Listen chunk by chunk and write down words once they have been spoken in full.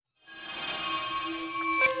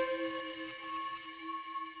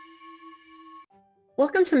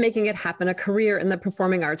Welcome to Making It Happen, a career in the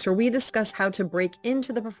performing arts, where we discuss how to break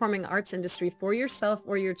into the performing arts industry for yourself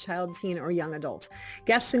or your child, teen, or young adult.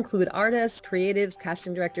 Guests include artists, creatives,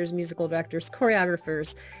 casting directors, musical directors,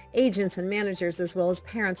 choreographers, agents, and managers, as well as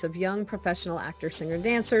parents of young professional actors, singer,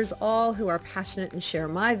 dancers, all who are passionate and share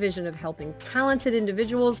my vision of helping talented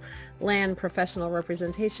individuals land professional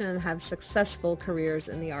representation and have successful careers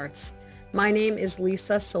in the arts. My name is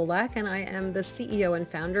Lisa Solak, and I am the CEO and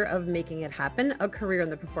founder of Making It Happen, a career in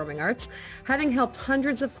the performing arts, having helped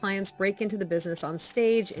hundreds of clients break into the business on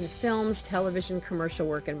stage, in films, television, commercial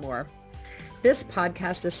work, and more. This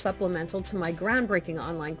podcast is supplemental to my groundbreaking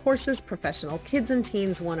online courses, Professional Kids and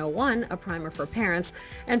Teens 101, a primer for parents,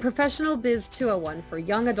 and Professional Biz 201 for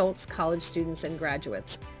young adults, college students, and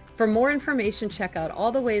graduates. For more information, check out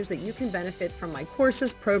all the ways that you can benefit from my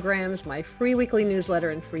courses, programs, my free weekly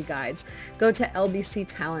newsletter, and free guides. Go to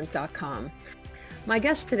lbctalent.com. My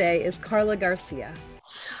guest today is Karla Garcia.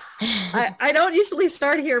 I don't usually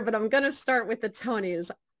start here, but I'm going to start with the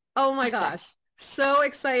Tonys. Oh my gosh. So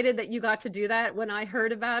excited that you got to do that. When I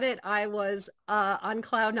heard about it, I was on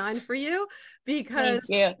cloud nine for you because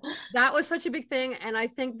that was such a big thing. And I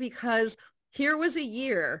think because here was a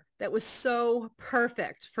year that was so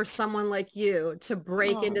perfect for someone like you to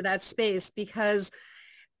break into that space because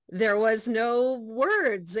there was no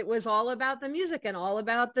words. It was all about the music and all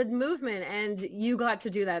about the movement, and you got to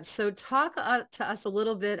do that. So talk to us a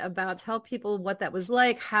little bit about, tell people what that was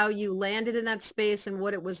like, how you landed in that space, and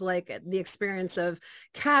what it was like, the experience of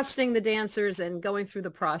casting the dancers and going through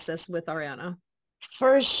the process with Ariana.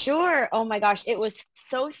 For sure. Oh my gosh, it was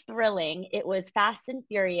so thrilling. It was fast and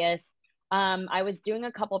furious. I was doing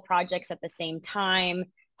a couple projects at the same time,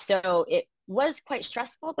 so it was quite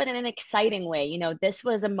stressful, but in an exciting way. You know, this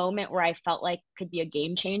was a moment where I felt like could be a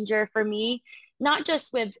game changer for me, not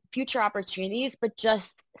just with future opportunities, but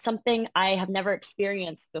just something I have never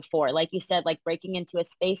experienced before. Like you said, like breaking into a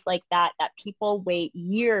space like that people wait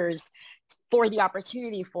years for the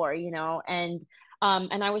opportunity for,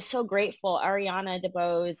 and I was so grateful. Ariana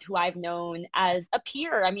DeBose, who I've known as a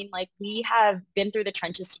peer. I mean, like we have been through the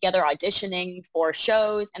trenches together auditioning for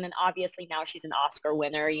shows. And then obviously now she's an Oscar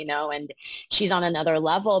winner, and she's on another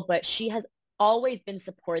level. But she has always been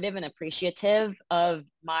supportive and appreciative of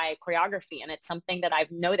my choreography. And it's something that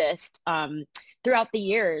I've noticed throughout the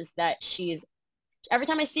years that every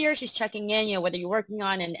time I see her, she's checking in, whether you're working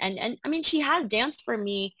on and I mean, she has danced for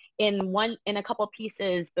me in a couple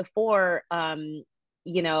pieces before,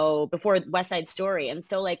 before West Side Story. And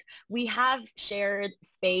so like we have shared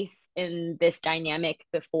space in this dynamic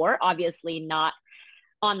before, obviously not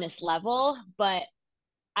on this level, but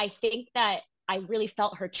I think that I really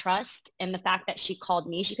felt her trust and the fact that she called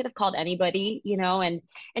me. She could have called anybody, and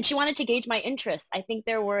she wanted to gauge my interest. I think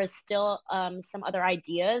there were still some other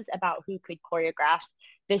ideas about who could choreograph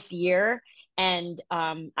this year. And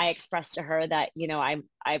I expressed to her that,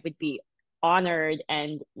 I would be honored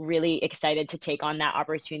and really excited to take on that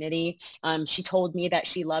opportunity. She told me that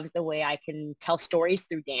she loves the way I can tell stories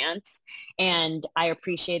through dance, and I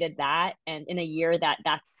appreciated that. And in a year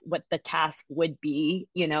that's what the task would be,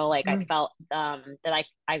 I felt that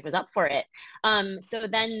I was up for it. So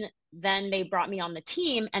then they brought me on the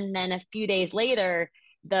team, and then a few days later,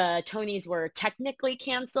 the Tonys were technically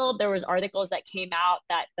canceled. There was articles that came out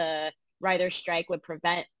that the writer's strike would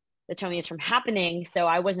prevent the Tonys from happening. So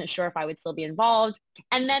I wasn't sure if I would still be involved.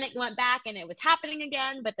 And then it went back and it was happening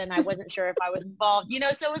again, but then I wasn't sure if I was involved,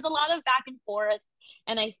 so it was a lot of back and forth.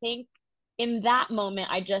 And I think in that moment,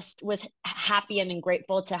 I just was happy and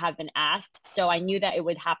grateful to have been asked. So I knew that it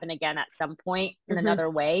would happen again at some point in another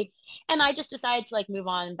way. And I just decided to like move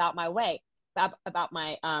on about my way, about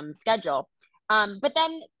my schedule. But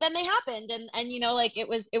then they happened and like it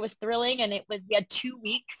was thrilling, and we had 2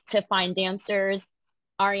 weeks to find dancers.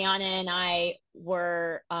 Ariana and I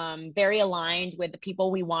were very aligned with the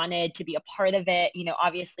people we wanted to be a part of it.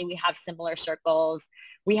 Obviously we have similar circles.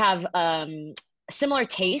 We have similar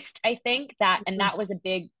taste, I think, and that was a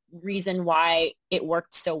big reason why it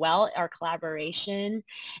worked so well, our collaboration.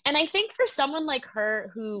 And I think for someone like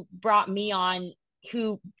her who brought me on,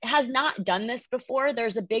 who has not done this before,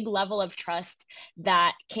 there's a big level of trust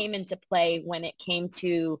that came into play when it came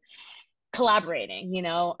to collaborating.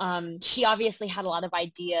 She obviously had a lot of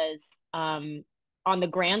ideas on the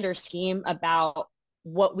grander scheme about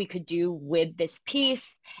what we could do with this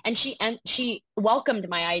piece, and she welcomed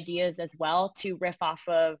my ideas as well to riff off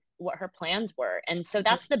of what her plans were. And so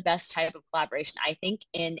that's the best type of collaboration, I think,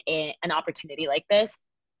 in an opportunity like this.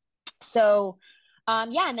 So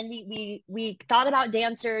and then we thought about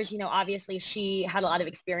dancers. Obviously she had a lot of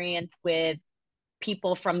experience with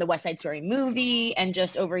people from the West Side Story movie and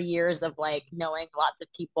just over years of like knowing lots of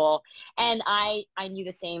people. And I knew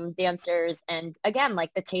the same dancers. And again,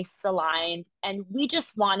 like the tastes aligned and we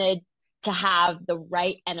just wanted to have the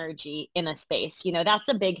right energy in a space. You know, that's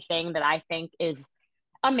a big thing that I think is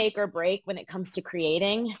a make or break when it comes to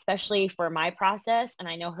creating, especially for my process. And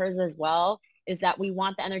I know hers as well, is that we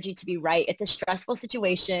want the energy to be right. It's a stressful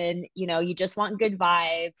situation. You know, you just want good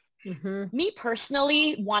vibes. Mm-hmm. Me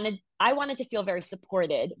personally I wanted to feel very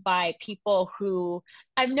supported by people who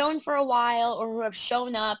I've known for a while or who have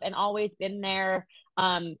shown up and always been there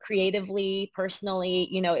creatively, personally.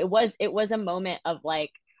 You know, it was a moment of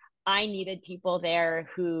like, I needed people there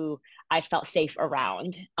who I felt safe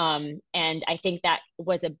around. And I think that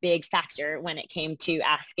was a big factor when it came to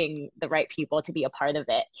asking the right people to be a part of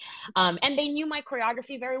it. And they knew my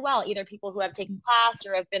choreography very well, either people who have taken class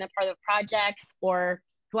or have been a part of projects or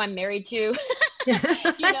who I'm married to, you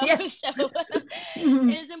know, Yes. so Mhm.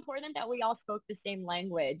 it is important that we all spoke the same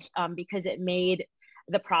language because it made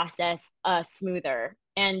the process smoother.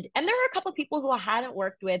 And there were a couple of people who I hadn't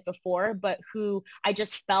worked with before, but who I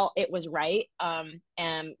just felt it was right.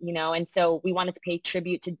 And you know, and so we wanted to pay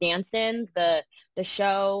tribute to Dancin, the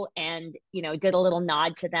show, and you know, did a little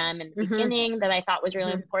nod to them in the Mhm. beginning that I thought was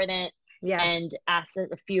really Mhm. important, Yeah. and asked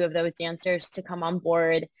a few of those dancers to come on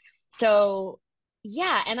board. So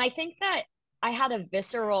yeah, and I think that I had a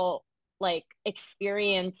visceral like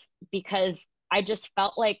experience because I just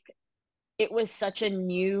felt like it was such a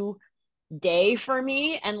new day for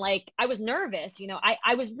me. And like, I was nervous, you know, I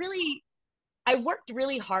worked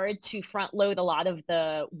really hard to front load a lot of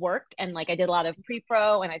the work. And like, I did a lot of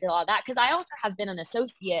pre-pro and I did a lot of that because I also have been an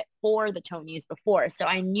associate for the Tonys before. So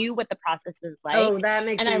I knew what the process is like. Oh, that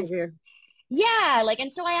makes And it I easier. yeah, like,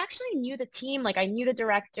 and so I actually knew the team, like I knew the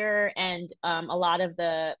director and a lot of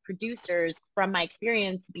the producers from my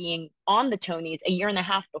experience being on the Tonys a year and a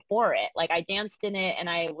half before it. Like I danced in it and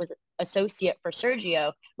I was associate for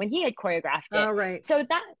Sergio when he had choreographed it. All right. So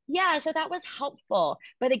that, yeah, so that was helpful.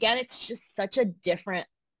 But again, it's just such a different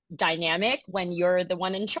dynamic when you're the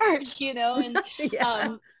one in charge, you know, and Yeah.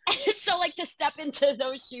 um, so like to step into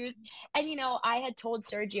those shoes. And, you know, I had told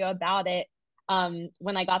Sergio about it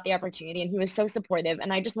when I got the opportunity and he was so supportive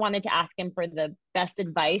and I just wanted to ask him for the best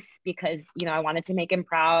advice because, you know, I wanted to make him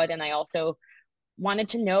proud and I also wanted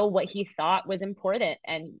to know what he thought was important.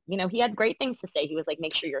 And, you know, he had great things to say. He was like,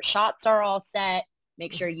 make sure your shots are all set,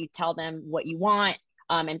 make sure you tell them what you want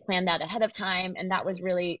and plan that ahead of time. And that was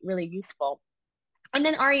really, really useful. And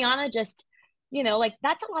then Ariana just, you know, like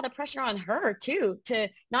that's a lot of pressure on her too, to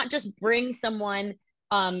not just bring someone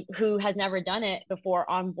who has never done it before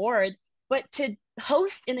on board, but to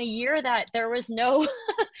host in a year that there was no,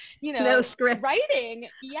 you No know, script. writing.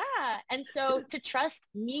 Yeah. And so to trust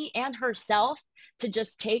me and herself to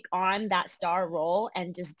just take on that star role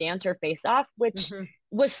and just dance her face off, which Hmm.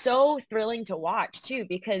 was so thrilling to watch too,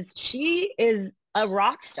 because she is a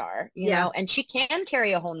rock star, you Yeah. know, and she can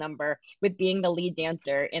carry a whole number with being the lead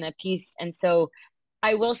dancer in a piece. And so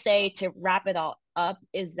I will say to wrap it all up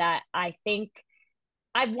is that I think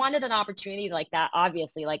I've wanted an opportunity like that,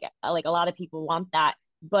 obviously, like a lot of people want that,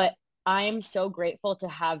 but I am so grateful to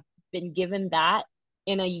have been given that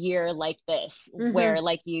in a year like this, Hmm. where,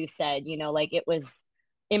 like you said, you know, like it was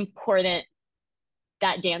important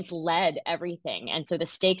that dance led everything. And so the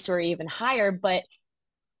stakes were even higher, but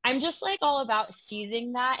I'm just like all about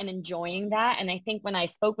seizing that and enjoying that. And I think when I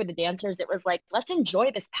spoke with the dancers, it was like, let's enjoy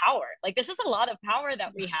this power. Like this is a lot of power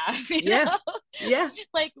that we have, you Yeah. know? Yeah.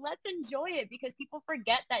 Like let's enjoy it because people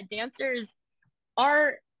forget that dancers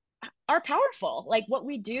are are powerful. Like what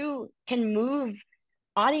we do can move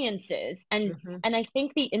audiences. Hmm. And I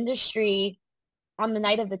think the industry on the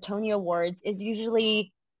night of the Tony Awards is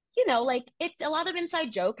usually, you know, like it's a lot of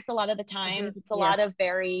inside jokes a lot of the Hmm. times. It's a lot Yes. of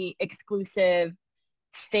very exclusive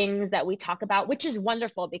things that we talk about, which is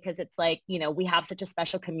wonderful because it's like, you know, we have such a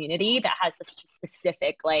special community that has such a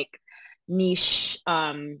specific like niche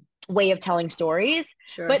way of telling stories.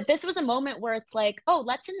 Sure. But this was a moment where it's like, oh,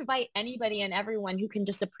 let's invite anybody and everyone who can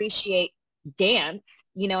just appreciate dance,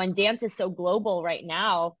 you know, and dance is so global right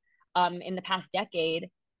now in the past decade.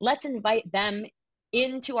 Let's invite them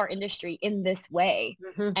into our industry in this way.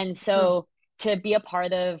 Hmm. And Hmm. so to be a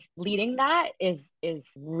part of leading that is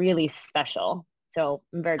really special. So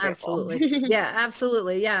I'm very grateful. Absolutely. Yeah,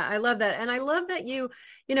 absolutely. Yeah, I love that. And I love that you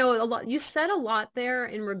know, a lot, you said a lot there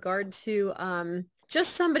in regard to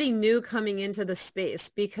just somebody new coming into the space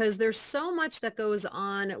because there's so much that goes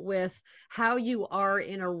on with how you are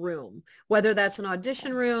in a room, whether that's an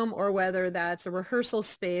audition room or whether that's a rehearsal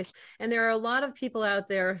space. And there are a lot of people out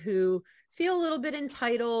there who feel a little bit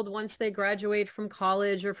entitled once they graduate from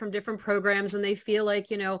college or from different programs, and they feel like,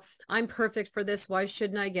 I'm perfect for this. Why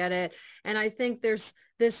shouldn't I get it? And I think there's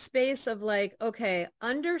this space of like, okay,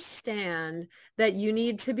 understand that you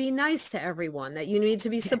need to be nice to everyone, that you need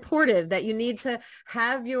to be supportive, that you need to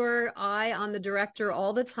have your eye on the director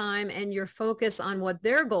all the time and your focus on what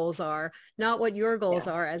their goals are, not what your goals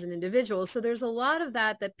are as an individual. So there's a lot of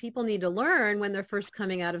that people need to learn when they're first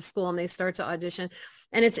coming out of school and they start to audition.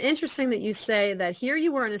 And it's interesting that you say that here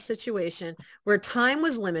you were in a situation where time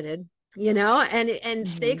was limited, and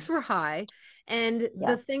stakes were high. And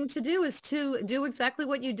the thing to do is to do exactly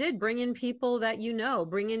what you did. Bring in people that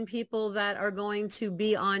bring in people that are going to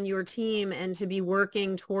be on your team and to be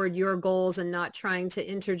working toward your goals and not trying to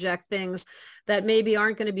interject things that maybe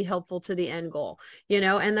aren't going to be helpful to the end goal,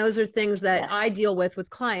 and those are things that I deal with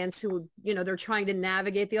clients who, they're trying to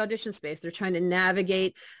navigate the audition space. They're trying to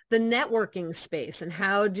navigate the networking space and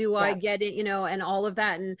how do I get it, and all of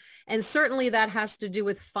that. And certainly that has to do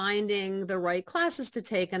with finding the right classes to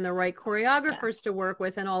take and the right choreographers to work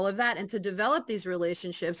with and all of that and to develop these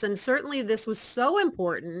relationships. And certainly this was so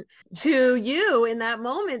important to you in that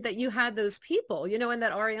moment that you had those people, and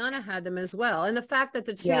that Ariana had them as well. And the fact that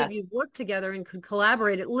the two of you worked together and could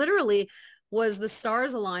collaborate, it literally was the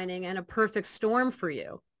stars aligning and a perfect storm for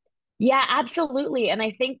you. Yeah, absolutely. And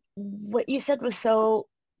I think what you said was so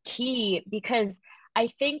key because I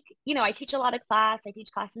think, I teach a lot of class. I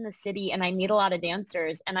teach class in the city and I meet a lot of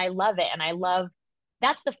dancers and I love it. And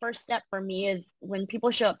that's the first step for me is when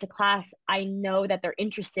people show up to class, I know that they're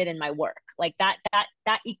interested in my work. Like that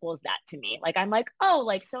equals that to me. Like, I'm like, oh,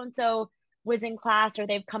 like so-and-so was in class or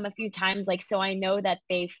they've come a few times. Like, so I know that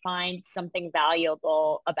they find something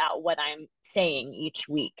valuable about what I'm saying each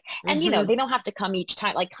week. And, they don't have to come each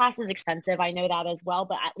time. Like class is expensive. I know that as well,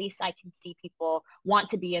 but at least I can see people want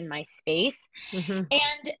to be in my space.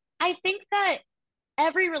 And I think that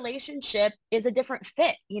every relationship is a different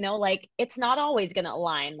fit, like it's not always going to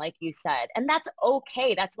align, like you said, and that's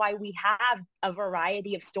okay. That's why we have a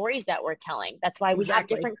variety of stories that we're telling. That's why we have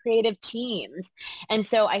different creative teams. And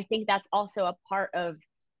so I think that's also a part of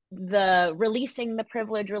the releasing the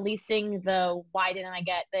privilege, releasing the why didn't I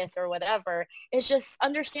get this or whatever. It's just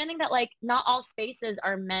understanding that like not all spaces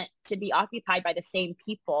are meant to be occupied by the same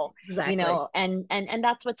people, and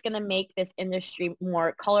that's what's going to make this industry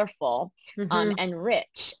more colorful and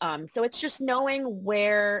rich. So it's just knowing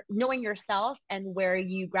yourself and where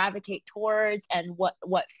you gravitate towards and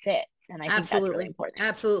what fits. And I think that's really important.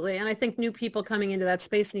 Absolutely. And I think new people coming into that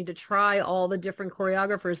space need to try all the different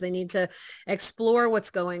choreographers. They need to explore what's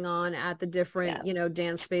going on at the different,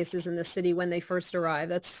 dance spaces in the city when they first arrive.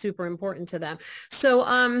 That's super important to them. So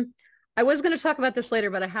I was going to talk about this later,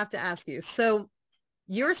 but I have to ask you. So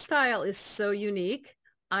your style is so unique.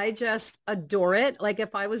 I just adore it. Like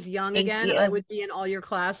if I was young again, I would be in all your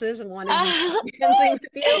classes and wanted to dancing with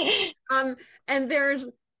you. And there's,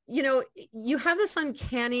 you have this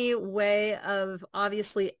uncanny way of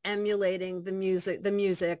obviously emulating the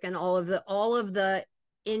music and all of the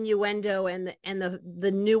innuendo and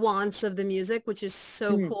the nuance of the music, which is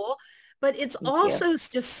so cool. But it's also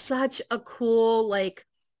just such a cool, like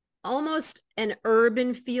almost an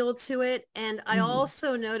urban feel to it. And I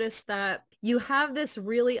also noticed that you have this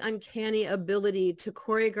really uncanny ability to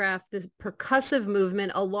choreograph this percussive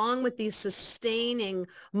movement along with these sustaining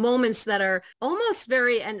moments that are almost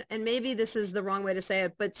very, and maybe this is the wrong way to say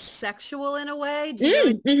it, but sexual in a way. Do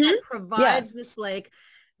you know, that provides this like,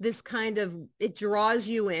 this kind of, it draws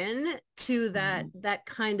you in to that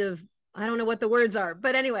kind of, I don't know what the words are,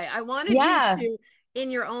 but anyway, I wanted you to, in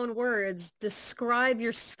your own words, describe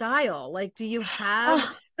your style. Like, do you have,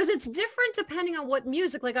 because it's different depending on what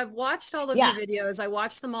music, like I've watched all of your videos. I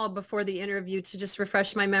watched them all before the interview to just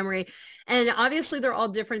refresh my memory. And obviously they're all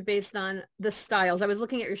different based on the styles. I was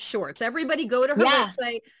looking at your shorts. Everybody go to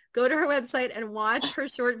her website and watch her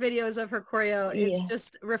short videos of her choreo. It's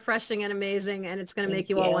just refreshing and amazing. And it's going to make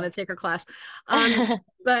you all want to take her class.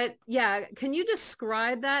 But yeah, can you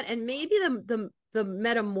describe that and maybe the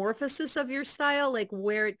metamorphosis of your style, like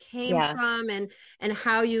where it came from and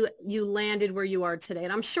how you landed where you are today?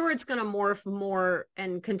 And I'm sure it's going to morph more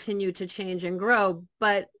and continue to change and grow,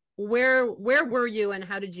 but where were you and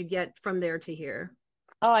how did you get from there to here?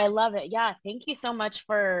 Oh, I love it. Yeah. Thank you so much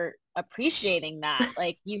for appreciating that.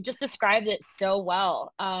 Like you just described it so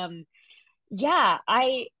well. I'm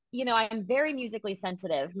very musically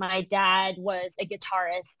sensitive. My dad was a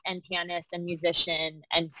guitarist and pianist and musician.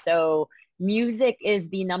 And so music is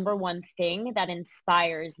the number one thing that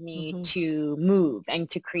inspires me to move and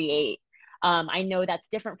to create. I know that's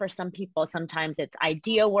different for some people. Sometimes it's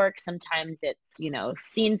idea work. Sometimes it's,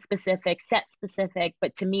 scene specific, set specific.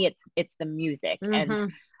 But to me, it's the music and Mm-hmm.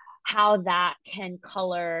 how that can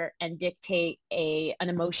color and dictate an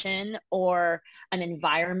emotion or an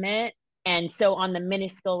environment. And so on the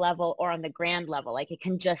minuscule level or on the grand level, like it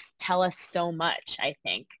can just tell us so much, I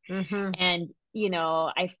think. Mm-hmm. And,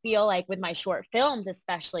 I feel like with my short films,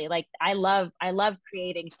 especially, like I love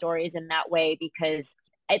creating stories in that way because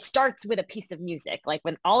it starts with a piece of music. Like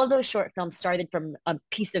when all of those short films started from a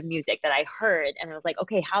piece of music that I heard and I was like,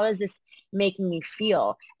 okay, how is this making me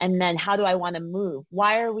feel? And then how do I want to move?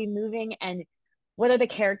 Why are we moving? And what are the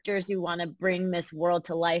characters you want to bring this world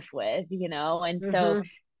to life with, And so Mm-hmm.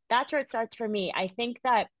 that's where it starts for me. I think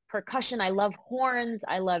that percussion, I love horns,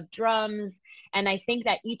 I love drums, and I think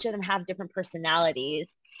that each of them have different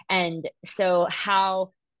personalities. And so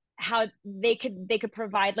how they could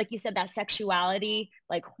provide, like you said, that sexuality,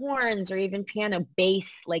 like horns or even piano.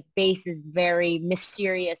 Bass is very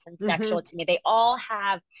mysterious and Mm-hmm. sexual to me. They all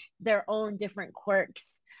have their own different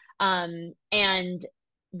quirks. And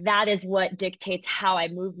that is what dictates how I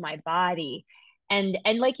move my body. And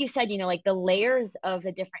like you said, like the layers of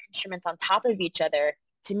the different instruments on top of each other,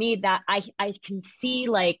 to me, that I can see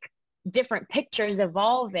like different pictures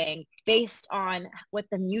evolving based on what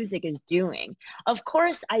the music is doing. Of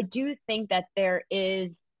course, I do think that there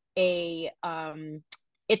is it's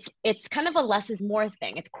kind of a less is more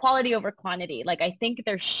thing. It's quality over quantity. Like I think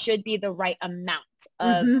there should be the right amount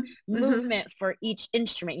of Mm-hmm. Mm-hmm. movement for each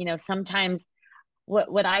instrument. Sometimes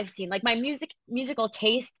what I've seen, like my musical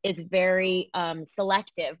taste is very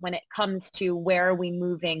selective when it comes to where are we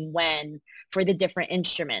moving when for the different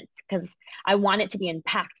instruments, because I want it to be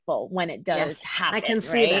impactful when it does Yes, I can happen,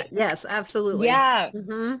 see right? that. Yes, absolutely. Yeah.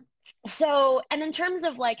 Mm-hmm. So, and in terms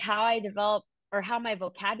of like how I develop or how my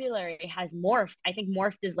vocabulary has morphed, I think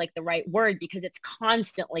morphed is like the right word because it's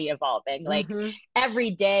constantly evolving. Like Mm-hmm.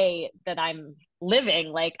 every day that I'm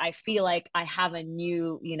living, like I feel like I have a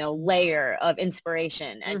new, layer of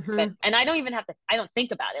inspiration. And but Mm-hmm. and I don't even have to, I don't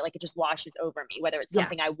think about it. Like it just washes over me, whether it's Yeah.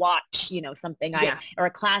 something I watch, something I Yeah. or a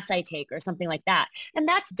class I take or something like that. And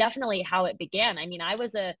that's definitely how it began. I mean, I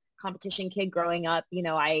was a competition kid growing up.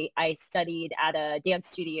 I studied at a dance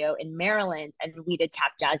studio in Maryland and we did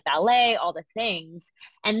tap, jazz, ballet, all the things.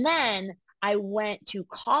 And then I went to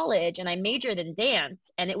college and I majored in dance,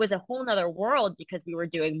 and it was a whole nother world because we were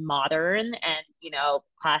doing modern and,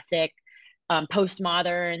 classic,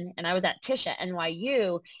 postmodern. And I was at Tisch at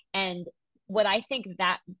NYU. And what I think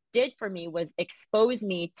that did for me was expose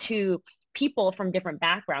me to people from different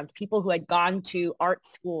backgrounds, people who had gone to art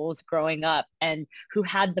schools growing up and who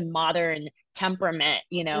had the modern temperament,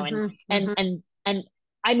 and Mm-hmm. and Mm-hmm. and and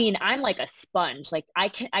I mean, I'm like a sponge. Like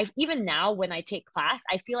I even now when I take class,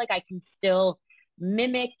 I feel like I can still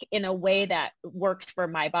mimic in a way that works for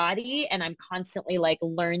my body, and I'm constantly like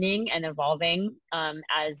learning and evolving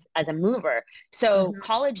as a mover. So Mm-hmm.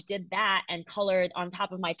 college did that, and colored on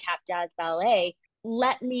top of my tap, jazz, ballet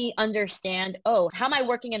let me understand, oh, how am I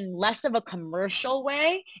working in less of a commercial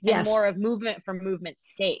way and Yes. more of movement for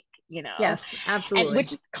movement's sake, Yes, and absolutely.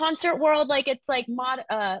 which is concert world, like it's like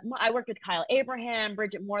I worked with Kyle Abraham,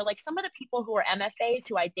 Bridget Moore, like some of the people who were MFAs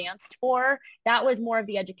who I danced for. That was more of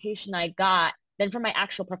the education I got than from my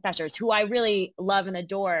actual professors, who I really love and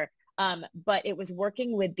adore. But it was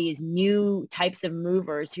working with these new types of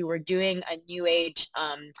movers who were doing a new age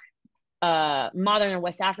modern and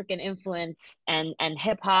West African influence and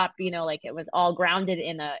hip hop, like it was all grounded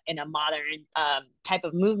in a modern type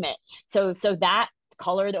of movement. So that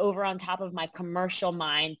colored over on top of my commercial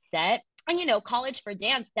mindset. And college for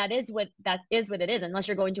dance, that is what it is. Unless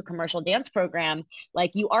you're going to a commercial dance program,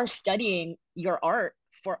 like you are studying your art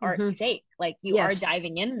for art's Mm-hmm. sake. Like you are Yes.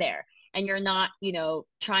 diving in there. And you're not,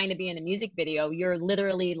 trying to be in a music video. You're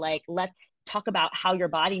literally like, let's talk about how your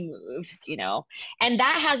body moves. And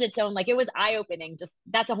that has its own, like, it was eye-opening. Just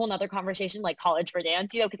that's a whole nother conversation, like college for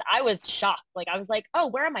dance, because I was shocked. Like I was like, oh,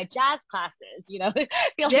 where are my jazz classes? I feel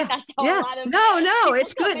like Yeah. that's how a Yeah. lot of No, no, people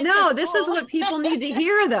it's come good. into No, this is school. what people need to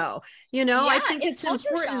hear though. Yeah, I think it's it's culture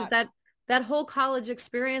important shock. that that whole college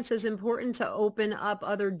experience is important to open up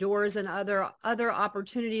other doors and other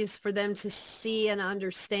opportunities for them to see and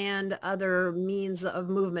understand other means of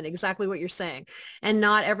movement, exactly what you're saying. And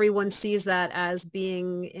not everyone sees that as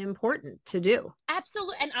being important to do.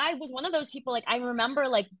 Absolutely. And I was one of those people, like I remember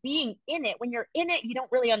like being in it. When you're in it, you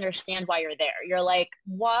don't really understand why you're there. You're like,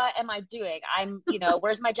 what am I doing?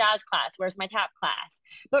 Where's my jazz class? Where's my tap class?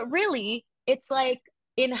 But really, it's like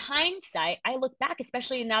in hindsight, I look back,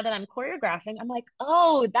 especially now that I'm choreographing, I'm like,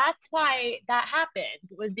 oh, that's why that happened,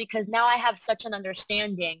 was because now I have such an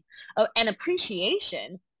understanding and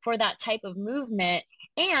appreciation for that type of movement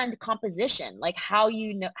and composition, like how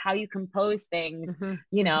you know how you compose things, Mm-hmm.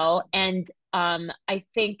 you Mm-hmm. know, and I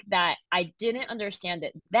think that I didn't understand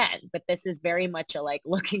it then, but this is very much a like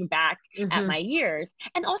looking back at Mm-hmm. my years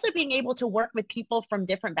and also being able to work with people from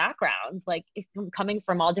different backgrounds, like if I'm coming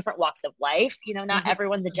from all different walks of life, you know, not Mm-hmm.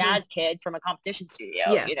 everyone's a Mm-hmm. jazz kid from a competition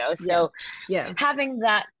studio, Yeah. you know, Yeah. so Yeah. having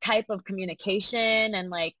that type of communication and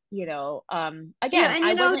like, you know, Yeah, again, and I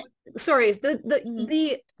you know, wasn't, sorry, the mm,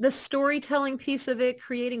 the the storytelling piece of it,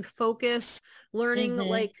 creating focus, learning mm-hmm,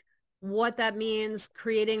 like what that means,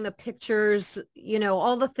 creating the pictures, you know,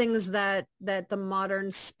 all the things that the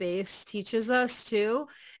modern space teaches us too,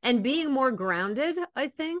 and being more grounded, I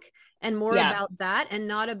think, and more yeah. about that and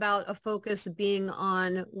not about a focus being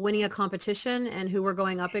on winning a competition and who we're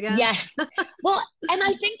going up against. Yes. Well, and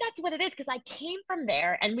I think that's what it is because I came from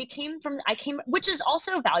there and I came, which is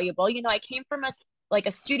also valuable. You know, I came from like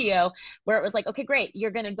a studio where it was like, okay, great.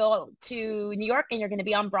 You're going to go to New York and you're going to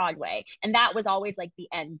be on Broadway. And that was always like the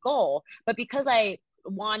end goal. But because I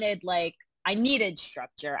wanted like, I needed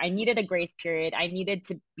structure. I needed a grace period. I needed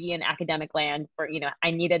to be in academic land for, you know,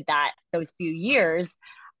 I needed that those few years.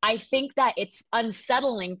 I think that it's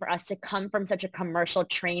unsettling for us to come from such a commercial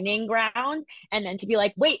training ground and then to be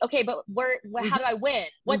like, wait, okay, but how do Hmm. I win?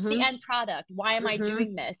 What's the Hmm. end product? Why am I Hmm.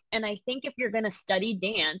 doing this? And I think if you're going to study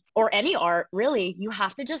dance or any art, really, you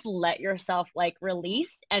have to just let yourself like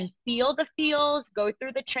release and feel the feels, go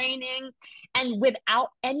through the training and without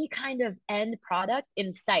any kind of end product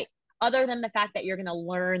in sight, other than the fact that you're going to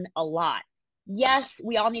learn a lot. Yes,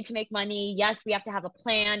 we all need to make money. Yes, we have to have a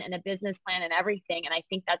plan and a business plan and everything. And I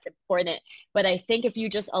think that's important. But I think if you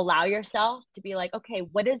just allow yourself to be like, okay,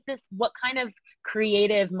 what is this? What kind of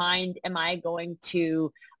creative mind am I going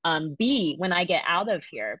to be when I get out of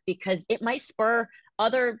here? Because it might spur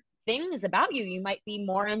other things about you. You might be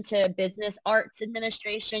more into business arts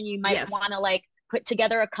administration. You might Yes. want to like put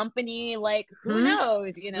together a company, like who Hmm.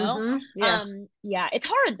 knows, you know? Hmm. Yeah. Yeah, it's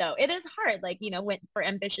hard though. It is hard. Like, you know, when for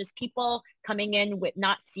ambitious people coming in with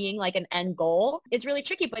not seeing like an end goal is really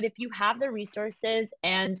tricky. But if you have the resources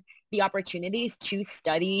and the opportunities to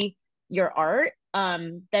study your art,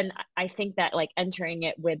 then I think that like entering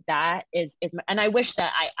it with that is, and I wish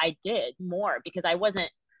that I did more because I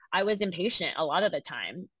was impatient a lot of the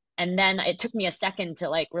time. And then it took me a second to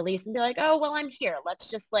like release and be like, oh, well, I'm here.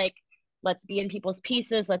 Let's be in people's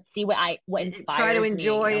pieces. Let's see what Try to inspires me, you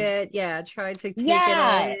enjoy know? it. Yeah, try to take it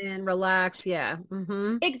all Yeah, in, relax. Yeah.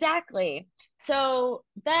 Hmm. exactly. So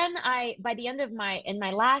then by the end of in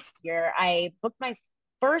my last year, I booked my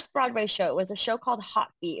first Broadway show. It was a show called Hot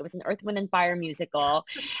Feet. It was an Earth, Wind, and Fire musical.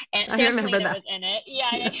 And I Sam remember Selena that. was in it. Yeah,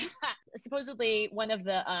 yeah, Yeah. yeah. Supposedly one of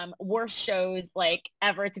the worst shows like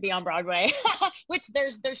ever to be on Broadway, which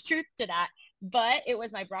there's truth to that. But it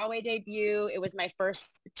was my Broadway debut. It was my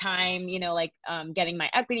first time, you know, like getting my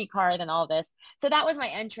equity card and all this. So that was my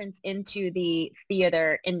entrance into the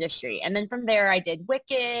theater industry. And then from there, I did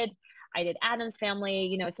Wicked. I did Addams Family,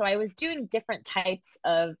 you know, so I was doing different types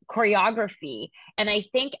of choreography. And I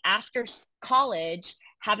think after college,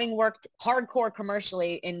 having worked hardcore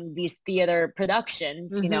commercially in these theater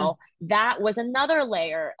productions, you Hmm. know, that was another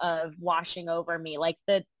layer of washing over me. Like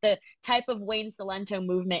the type of Wayne Cilento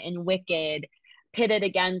movement in Wicked pitted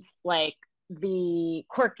against like the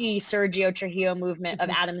quirky Sergio Trujillo movement of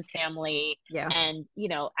Hmm. Addams Family. Yeah. And, you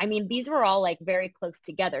know, I mean, these were all like very close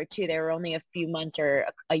together too. They were only a few months or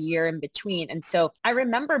a year in between. And so I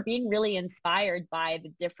remember being really inspired by the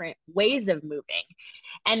different ways of moving.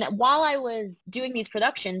 And while I was doing these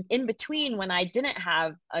productions in between when I didn't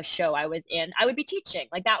have a show I was in, I would be teaching.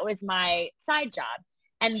 Like that was my side job.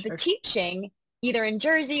 And the Sure. teaching, either in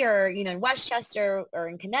Jersey or, you know, in Westchester or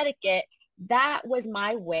in Connecticut, that was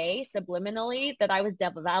my way subliminally that I was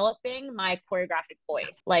developing my choreographic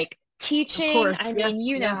voice. Like Of teaching, I course. Yeah. mean,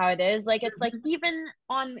 you know Yeah. how it is. Like it's like Hmm. even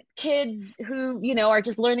on kids who, you know, are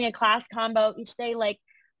just learning a class combo each day, like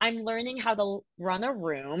I'm learning how to run a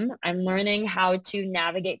room. I'm learning how to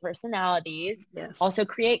navigate personalities, Yes. also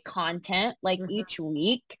create content like Hmm. each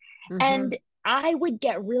week. Hmm. And I would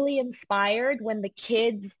get really inspired when the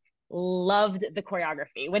kids loved the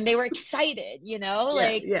choreography, when they were excited, you know, Yeah.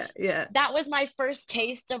 like Yeah. Yeah. that was my first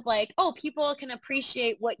taste of like, oh, people can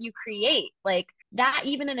appreciate what you create. Like that,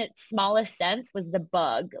 even in its smallest sense, was the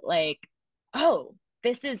bug. Like, oh,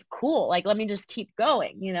 this is cool. Like, let me just keep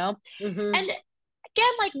going, you know? Hmm. And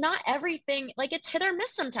again, like not everything, like it's hit or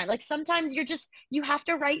miss sometimes. Like sometimes you have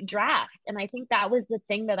to write drafts. And I think that was the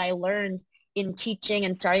thing that I learned in teaching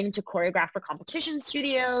and starting to choreograph for competition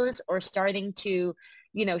studios or starting to,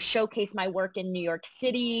 you know, showcase my work in New York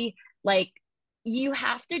City. Like you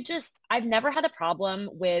have to I've never had a problem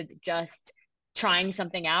with just trying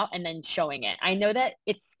something out and then showing it. I know that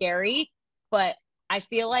it's scary, but I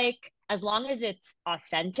feel like as long as it's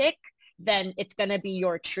authentic, then it's going to be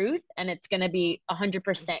your truth and it's going to be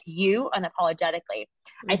 100% you unapologetically.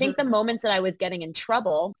 I think the moments that I was getting in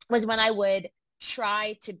trouble was when I would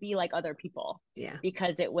try to be like other people. Yeah.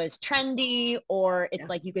 Because it was trendy, or it's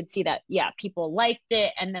like you could see that, people liked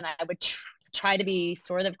it. And then I would try to be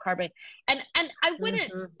sort of carbon. And I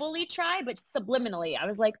wouldn't fully try, but subliminally, I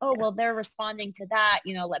was like, oh, well, they're responding to that.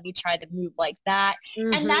 Let me try to move like that.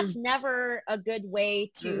 And that's never a good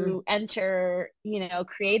way to enter,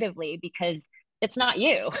 creatively, because it's not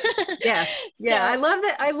you. Yeah. Yeah. So, I love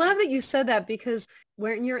that. I love that you said that, because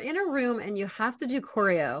when you're in a room and you have to do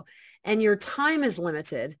choreo and your time is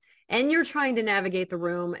limited and you're trying to navigate the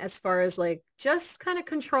room as far as like just kind of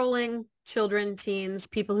controlling children, teens,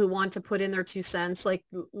 people who want to put in their 2 cents, like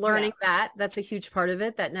learning that's a huge part of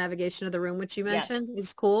it. That navigation of the room, which you mentioned,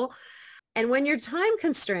 is cool. And when you're time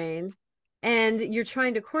constrained and you're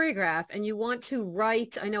trying to choreograph and you want to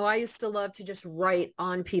write, I know I used to love to just write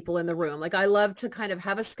on people in the room. Like I love to kind of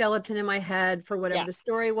have a skeleton in my head for whatever the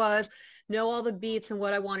story was, know all the beats and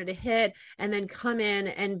what I wanted to hit, and then come in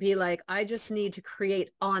and be like, I just need to create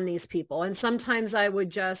on these people. And sometimes I would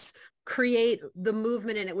just create the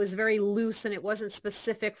movement and it was very loose and it wasn't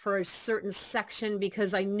specific for a certain section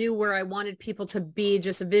because I knew where I wanted people to be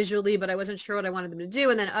just visually, but I wasn't sure what I wanted them to do.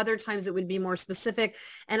 And then other times it would be more specific.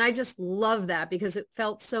 And I just love that because it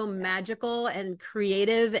felt so magical and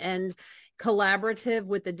creative and collaborative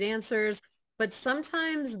with the dancers. But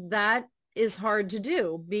sometimes that is hard to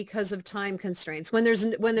do because of time constraints. When there's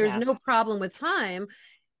no problem with time,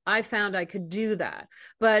 I found I could do that.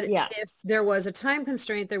 But if there was a time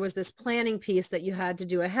constraint, there was this planning piece that you had to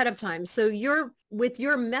do ahead of time. So with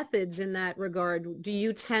your methods in that regard, do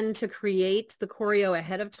you tend to create the choreo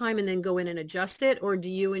ahead of time and then go in and adjust it? Or do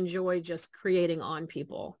you enjoy just creating on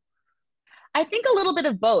people? I think a little bit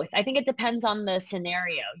of both. I think it depends on the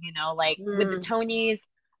scenario, like with the Tonys,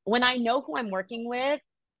 when I know who I'm working with,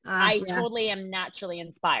 I totally am naturally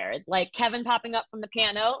inspired. Like Kevin popping up from the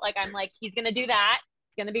piano, like I'm like, he's going to do that.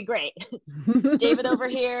 It's going to be great. David over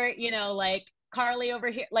here, like Carly over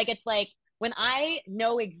here. Like, it's like when I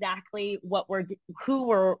know exactly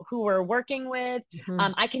who we're working with,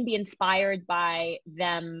 I can be inspired by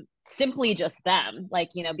them, simply just them, like,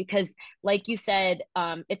 because like you said,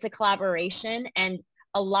 it's a collaboration, and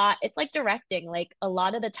it's like directing. Like a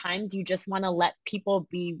lot of the times you just want to let people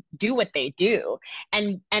do what they do,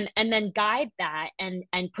 and then guide that and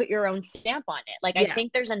put your own stamp on it. Like, I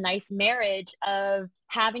think there's a nice marriage of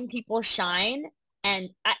having people shine. And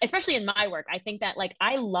especially in my work, I think that like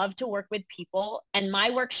I love to work with people, and my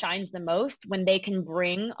work shines the most when they can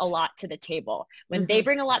bring a lot to the table. When they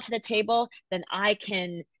bring a lot to the table, then I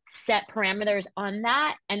can set parameters on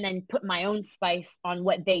that and then put my own spice on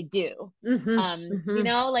what they do.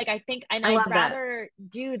 Like I think, and I'd rather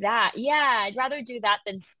do that. Yeah, I'd rather do that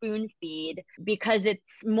than spoon feed, because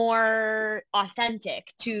it's more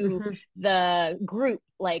authentic to the group,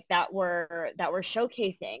 like that we're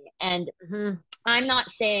showcasing. And I'm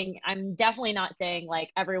definitely not saying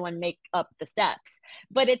like everyone make up the steps,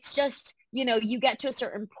 but it's just, you get to a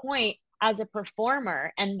certain point as a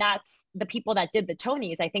performer, and that's the people that did the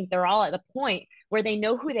Tonys. I think they're all at the point where they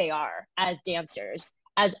know who they are as dancers,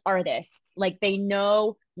 as artists. Like they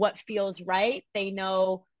know what feels right. They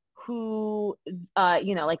know who,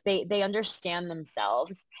 like they understand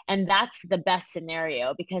themselves. And that's the best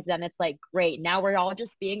scenario, because then it's like, great, now we're all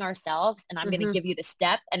just being ourselves, and I'm going to give you the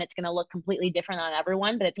step, and it's going to look completely different on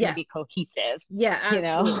everyone, but it's going to be cohesive. Yeah,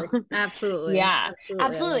 absolutely. Absolutely. Yeah,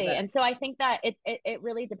 absolutely. And so I think that it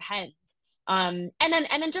really depends. And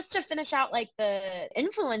then just to finish out like the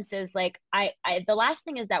influences, like I the last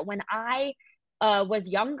thing is that when I was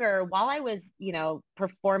younger, while I was,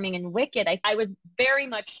 performing in Wicked, I was very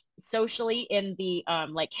much socially in the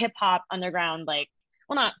like hip hop underground, like,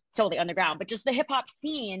 well, not solely underground, but just the hip hop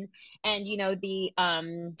scene, and the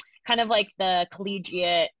kind of like the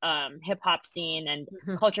collegiate hip hop scene and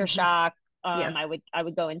culture shock. I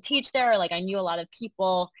would go and teach there. Like I knew a lot of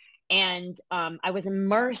people. And I was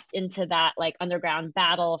immersed into that like underground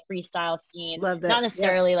battle freestyle scene. Loved it. Not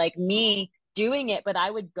necessarily like me doing it, but I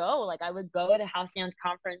would go to House Dance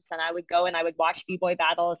Conference, and I would go and I would watch B-boy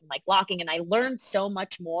battles and like blocking. And I learned so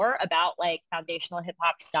much more about like foundational hip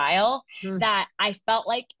hop style that I felt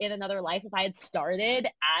like in another life, if I had started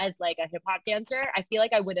as like a hip hop dancer, I feel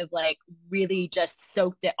like I would have like really just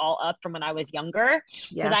soaked it all up from when I was younger.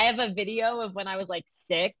 Because Yeah. I have a video of when I was like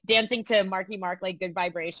 6 dancing to Marky Mark, like Good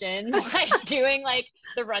Vibrations, like doing like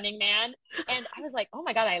the Running Man. And I was like, oh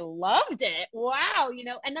my God, I loved it. Wow.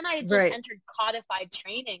 And then I had just Right. entered codified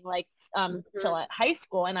training like till Mhm. high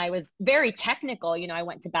school. And I was very technical. I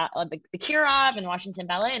went to the Kirov and Washington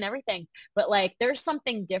Ballet and everything. But like there's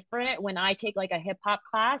something different when I take like a hip hop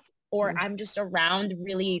class or I'm just around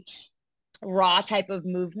really raw type of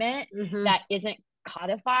movement Mhm. that isn't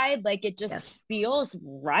codified. Like it just Yes. feels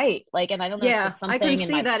right. Like, and I don't know if Yeah, there's I can something in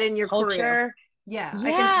see my that in your choreo. culture. Yeah,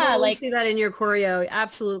 I can Yeah, totally like see that in your choreo.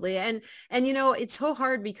 Absolutely. And it's so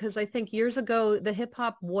hard because I think years ago the hip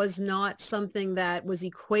hop was not something that was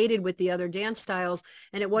equated with the other dance styles,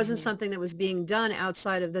 and it wasn't mhm, something that was being done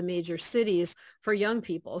outside of the major cities for young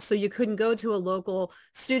people. So you couldn't go to a local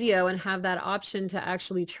studio and have that option to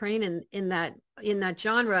actually train in that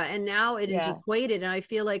genre, and now it is yeah, equated, and I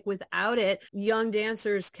feel like without it young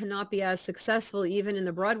dancers cannot be as successful even in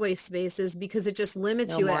the Broadway spaces because it just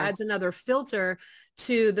limits no you. It more. adds another filter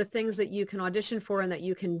to the things that you can audition for and that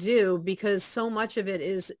you can do, because so much of it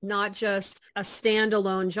is not just a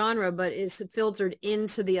standalone genre but is filtered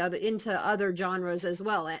into other genres as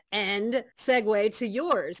well. And segue to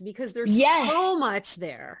yours, because there's Yes. so much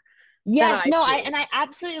there that Yes, I no, see. I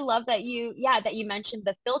absolutely love that you mentioned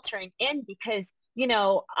the filtering in because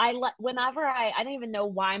whenever I don't even know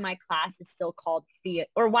why my class is still called theater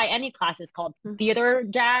or why any class is called theater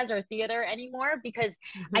jazz or theater anymore, because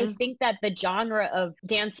I Mm-hmm. think that the genre of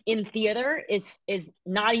dance in theater is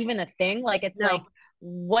not even a thing. Like it's like, No,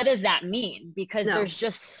 what does that mean? Because no. there's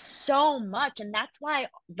just so much, and that's why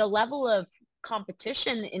the level of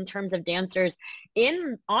competition in terms of dancers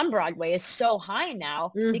in on Broadway is so high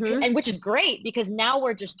now, because Mm-hmm. and which is great because now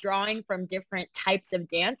we're just drawing from different types of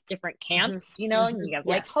dance, different Mm-hmm. camps. Mm-hmm. You have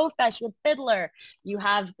like Yes. Hofesh with Fiddler, you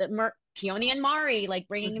have the Peony and Mari like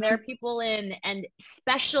bringing their Mm-hmm. people in, and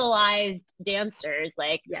specialized dancers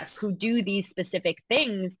like Yes. who do these specific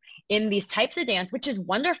things in these types of dance, which is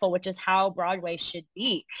wonderful, which is how Broadway should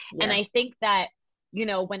be. And Yeah. I think that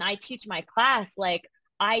when I teach my class, like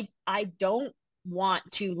I don't want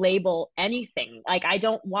to label anything. Like I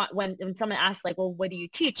don't want when someone asks like, well, what do you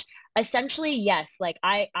teach? Essentially, yes, like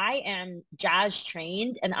I am jazz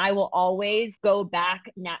trained and I will always go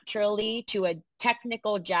back naturally to a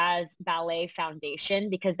technical jazz ballet foundation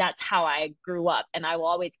because that's how I grew up and I will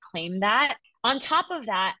always claim that. On top of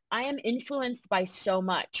that, I am influenced by so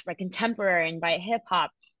much, by contemporary and by hip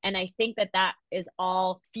hop. And I think that that is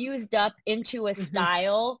all fused up into a Mm-hmm.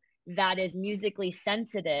 style that is musically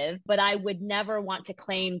sensitive, but I would never want to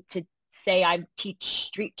claim to say I teach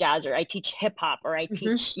street jazz or I teach hip hop or I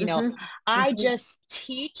teach, Mm-hmm. Mm-hmm. I Mm-hmm. just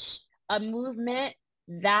teach a movement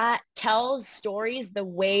that tells stories the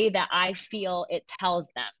way that I feel it tells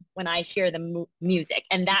them when I hear the music.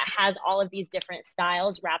 And that has all of these different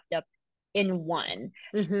styles wrapped up in one.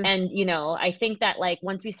 Mm-hmm. And I think that like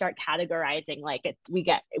once we start categorizing, like we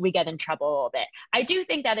get in trouble a little bit. I do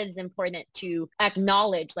think that it is important to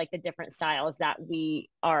acknowledge like the different styles that we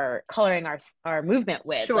are coloring our movement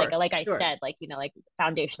with, Sure. like I Sure. said, like like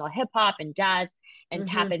foundational hip hop and jazz and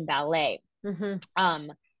tap Mm-hmm. and ballet.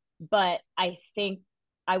 Mm-hmm. But I think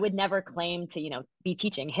I would never claim to be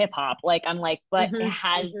teaching hip hop. Like I'm like, but it Mm-hmm.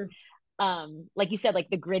 has Mm-hmm. like you said, like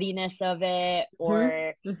the grittiness of it,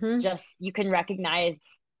 or Mm-hmm. just you can recognize.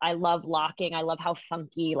 I love locking. I love how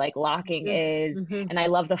funky like locking Mm-hmm. is, Mm-hmm. and I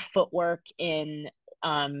love the footwork in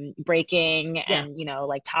breaking Yeah. and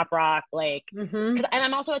like top rock, like Mm-hmm. and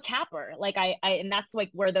I'm also a tapper. Like I and that's like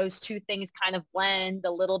where those two things kind of blend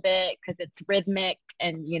a little bit because it's rhythmic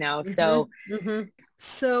and so Mm-hmm. Mm-hmm.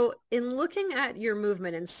 So in looking at your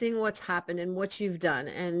movement and seeing what's happened and what you've done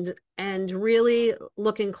and really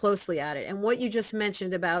looking closely at it and what you just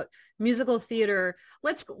mentioned about musical theater,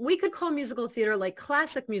 we could call musical theater like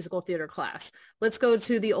classic musical theater class. Let's go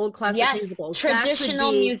to the old classic yes, musicals. That could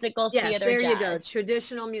traditional be, musical yes, theater there you go. jazz.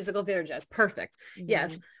 Traditional musical theater jazz. Perfect.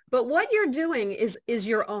 Yes. Hmm. But what you're doing is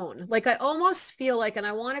your own. Like I almost feel like, and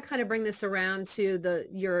I want to kind of bring this around to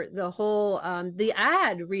the whole the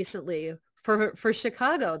ad recently for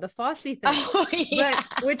Chicago, the Fosse thing, Oh but yeah.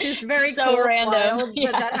 which is very So cool, random. wild that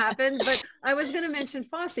Yeah. that happened. But I was going to mention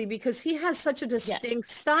Fosse because he has such a Yes. distinct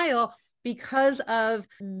style because of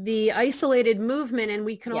the isolated movement, and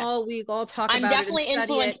Yes. we all talk I'm about it and definitely study it.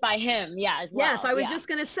 influenced by him. Yeah, as Yes, well. I was Yeah. just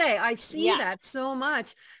going to say, I see Yeah. that so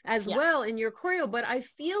much as Yeah. well in your choreo, but I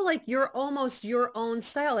feel like you're almost your own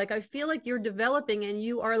style. Like I feel like you're developing and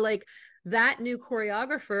you are like that new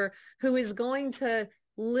choreographer who is going to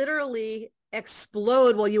literally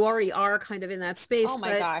explode. Well, you already are kind of in that space, Oh my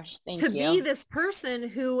but gosh. to Thank be you. this person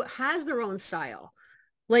who has their own style,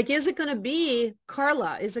 Like, is it going to be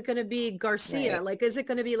Karla? Is it going to be Garcia? Right. Like, is it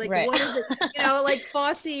going to be like, Right. what is it? Like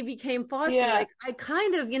Fosse became Fosse. Yeah. Like, I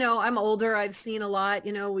kind of, I'm older. I've seen a lot,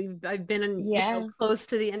 I've been in, Yeah. close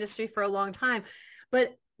to the industry for a long time,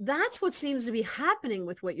 but that's what seems to be happening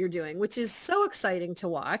with what you're doing, which is so exciting to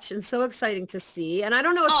watch and so exciting to see. And I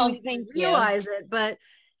don't know if you Oh, even thank you. realize it, but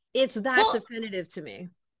it's that Well, definitive to me.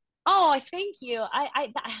 oh, thank you.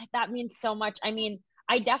 That means so much. I mean,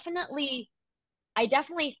 I definitely I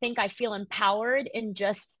definitely think I feel empowered in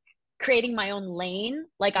just creating my own lane.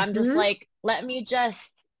 Like I'm just Hmm. like, let me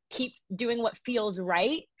just keep doing what feels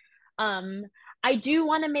right. Um, I do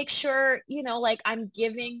want to make sure, like I'm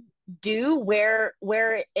giving due where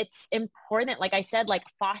it's important. Like I said, like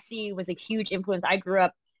Fosse was a huge influence. I grew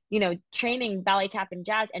up, training ballet, tap, and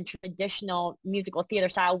jazz and traditional musical theater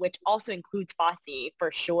style, which also includes Fosse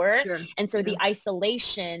for sure. Sure. And so Yeah. the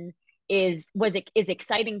isolation is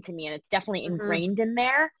exciting to me, and it's definitely Hmm. ingrained in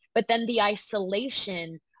there. But then the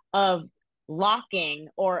isolation of locking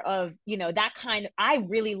or of that kind of, I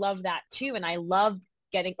really love that too, and I loved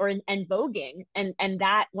getting or and voguing and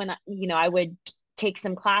that when I would take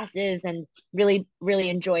some classes and really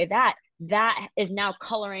enjoy that. That is now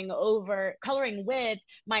coloring with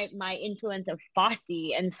my influence of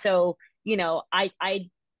Fosse, and so I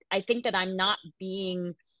think that I'm not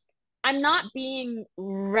being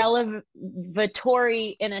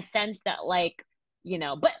revelatory in a sense that like,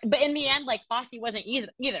 but in the end, like Fosse wasn't either.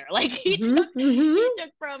 Like Hmm. he Hmm.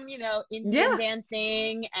 took from, Indian Yeah.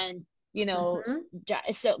 dancing and, Hmm.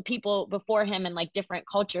 so people before him and like different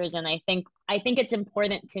cultures. And I think it's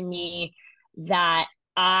important to me that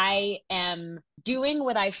I am doing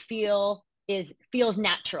what I feels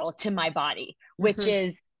natural to my body, which Hmm.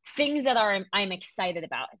 is things that I'm excited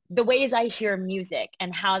about, the ways I hear music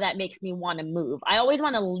and how that makes me want to move. I always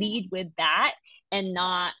want to lead with that and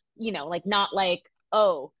not like,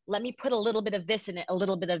 oh, let me put a little bit of this in it, a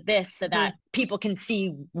little bit of this so that Hmm. people can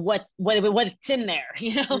see what's in there,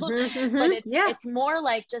 Hmm. But Hmm. it's Yeah. it's more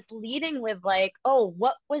like just leading with like, oh,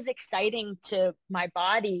 what was exciting to my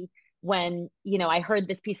body when, I heard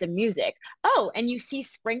this piece of music. Oh, and you see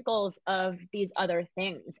sprinkles of these other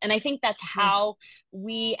things. And I think that's Hmm. how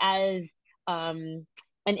we as an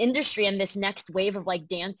industry and this next wave of like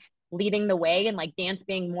dance leading the way and like dance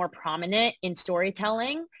being more prominent in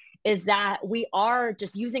storytelling is that we are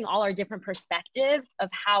just using all our different perspectives of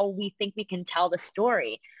how we think we can tell the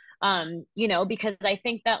story. Because I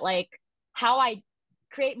think that like how I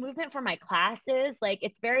create movement for my classes, like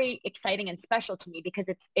it's very exciting and special to me because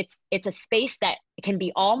it's a space that can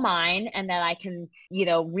be all mine and that I can,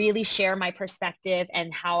 really share my perspective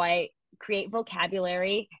and how I create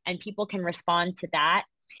vocabulary and people can respond to that.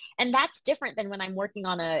 And that's different than when I'm working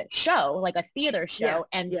on a show, like a theater Yeah. show,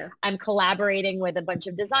 and Yeah. I'm collaborating with a bunch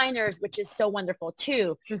of designers, which is so wonderful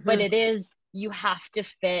too. But Hmm. it is, you have to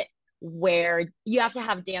fit where you have to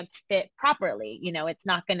have dance fit properly. It's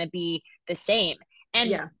not going to be the same. And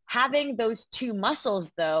Yeah. having those two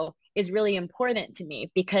muscles, though, is really important to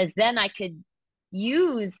me because then I could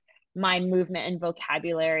use my movement and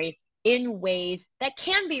vocabulary in ways that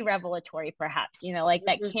can be revelatory, perhaps, like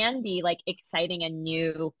that Hmm. can be like exciting and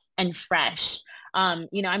new and fresh. I'm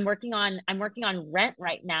working on Rent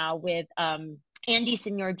right now with Andy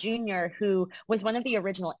Senor Jr., who was one of the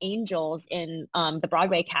original angels in the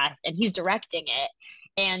Broadway cast, and he's directing it.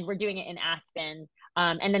 And we're doing it in Aspen.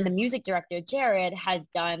 And then the music director, Jared, has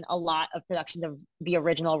done a lot of productions of the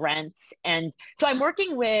original Rents. And so I'm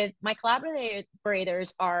working with my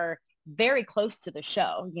collaborators are very close to the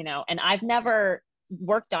show, and I've never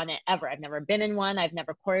worked on it ever. I've never been in one. I've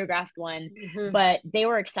never choreographed one, Hmm. but they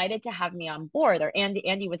were excited to have me on board, or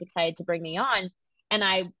Andy was excited to bring me on. And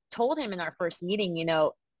I told him in our first meeting,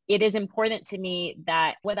 it is important to me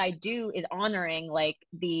that what I do is honoring like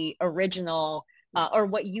the original or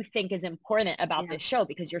what you think is important about Yeah. this show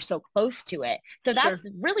because you're so close to it. So Sure. that's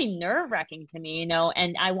really nerve-wracking to me,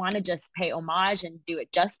 and I want to just pay homage and do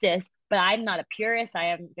it justice, but I'm not a purist. I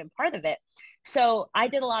haven't been part of it. So I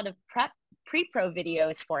did a lot of pre-pro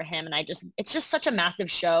videos for him, and it's just such a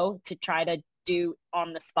massive show to try to do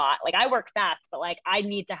on the spot. Like I work fast, but like I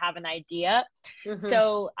need to have an idea. Hmm.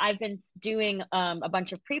 So I've been doing a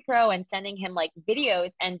bunch of pre-pro and sending him like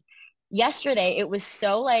videos. And yesterday it was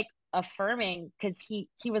so like affirming because he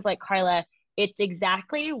was like, Karla, it's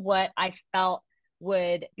exactly what I felt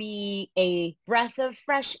would be a breath of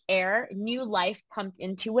fresh air, new life pumped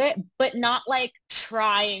into it, but not like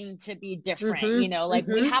trying to be different. Hmm. Like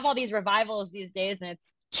we Hmm. have all these revivals these days and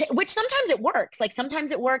which sometimes it works. Like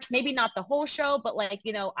sometimes it works, maybe not the whole show, but like,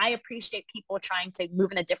 I appreciate people trying to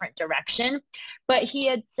move in a different direction. But he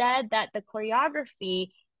had said that the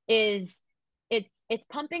choreography is it's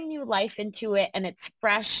pumping new life into it, and it's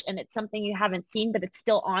fresh, and it's something you haven't seen, but it's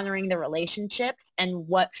still honoring the relationships and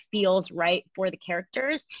what feels right for the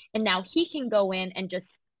characters. And now he can go in and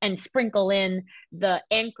just and sprinkle in the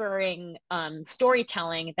anchoring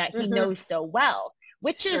storytelling that he Mm-hmm. knows so well,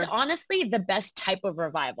 which is Sure. honestly the best type of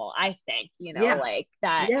revival, I think, Yeah. like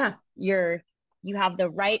that Yeah. you have the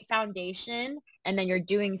right foundation, and then you're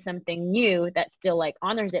doing something new that still like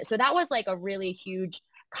honors it. So that was like a really huge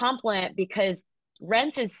compliment, because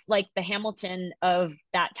Rent is like the Hamilton of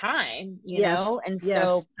that time, Yes. and Yes.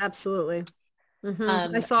 so Absolutely.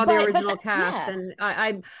 I saw the but original cast, yeah.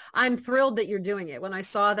 and I'm thrilled that you're doing it. When I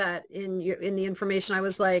saw that in the information, I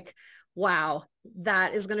was like, wow,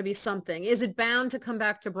 that is going to be something. Is it bound to come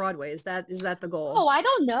back to Broadway? Is that the goal? Oh, I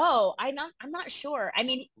don't know. I'm not sure. I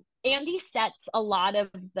mean, Andy sets a lot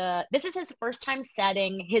of this is his first time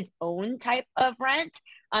setting his own type of Rent.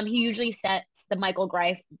 He usually sets the Michael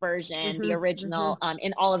Greif version, the Mm-hmm. Mm-hmm. original,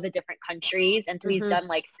 in all of the different countries. And so he's Mm-hmm. done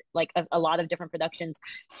like a lot of different productions.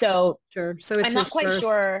 So Sure. So it's I'm not his quite first.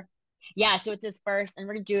 sure. Yeah, so it's his first, and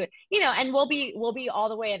we're gonna do it, and we'll be all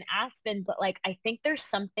the way in Aspen, but like I think there's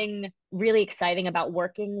something really exciting about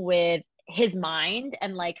working with his mind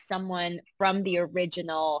and like someone from the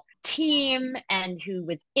original team and who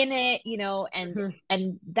was in it, Mm-hmm.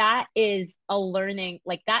 and that is a learning,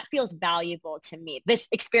 like that feels valuable to me. This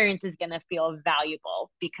experience is gonna feel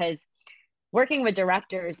valuable because working with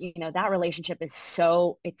directors, that relationship is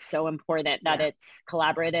it's so important that Yeah. it's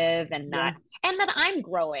collaborative, Yeah. and that I'm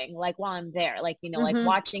growing like while I'm there, like, like Mm-hmm.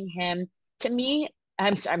 watching him. To me,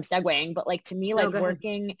 I'm segueing, but like to me, No, like go ahead.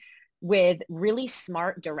 working with really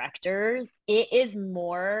smart directors, it is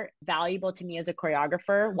more valuable to me as a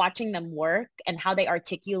choreographer, watching them work and how they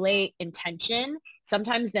articulate intention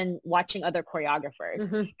sometimes than watching other choreographers.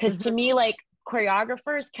 Mm-hmm. Because to Mm-hmm. me, like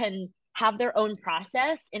choreographers can have their own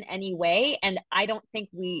process in any way. And I think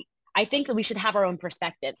that we should have our own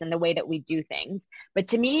perspectives in the way that we do things. But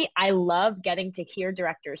to me, I love getting to hear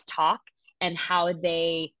directors talk and how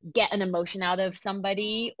they get an emotion out of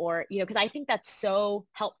somebody, or, because I think that's so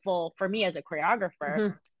helpful for me as a choreographer,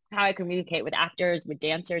 Mm-hmm. how I communicate with actors, with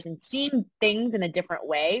dancers, and seeing things in a different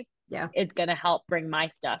way Yeah. is going to help bring my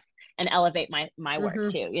stuff and elevate my work Mm-hmm.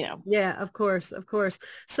 too. Yeah, of course, of course.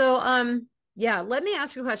 So, yeah, let me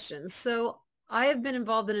ask you a question. So, I have been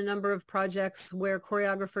involved in a number of projects where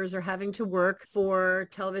choreographers are having to work for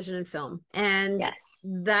television and film, and Yes.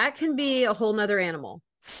 that can be a whole nother animal.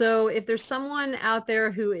 So, if there's someone out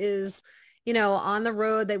there who is, on the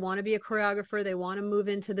road, they want to be a choreographer, they want to move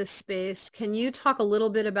into this space, can you talk a little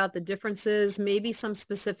bit about the differences, maybe some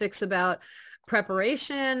specifics about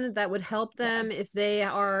preparation that would help Yeah. them if they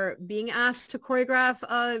are being asked to choreograph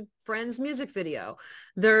a friend's music video?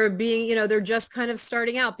 They're being, they're just kind of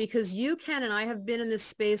starting out, because you can, and I have been in this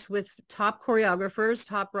space with top choreographers,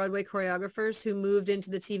 top Broadway choreographers who moved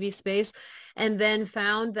into the TV space and then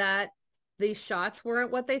found that the shots weren't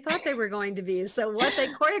what they thought they were going to be. So what they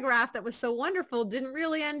choreographed that was so wonderful didn't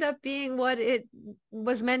really end up being what it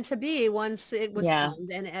was meant to be once it was Yeah. filmed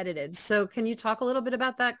and edited. So can you talk a little bit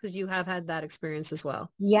about that? Because you have had that experience as well.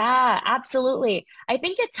 Yeah, absolutely. I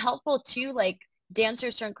think it's helpful too, like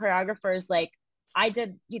dancers and choreographers, like I've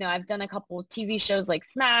done a couple TV shows like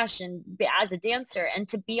Smash and as a dancer, and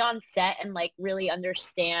to be on set and like really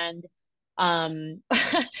understand, um,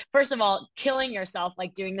 first of all, killing yourself,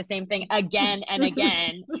 like doing the same thing again and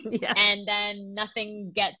again, Yeah. and then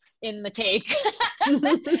nothing gets in the take.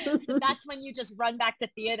 That's when you just run back to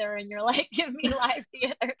theater and you're like, give me live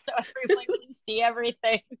theater so everyone can see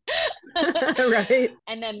everything. Right.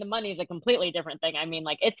 And then the money is a completely different thing. I mean,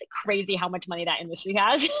 like it's crazy how much money that industry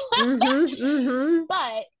has. Mm-hmm. Mm-hmm.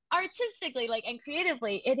 But artistically, like, and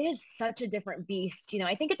creatively, it is such a different beast.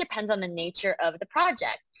 I think it depends on the nature of the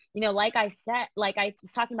project. Like I said, like I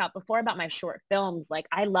was talking about before about my short films, like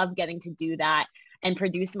I love getting to do that and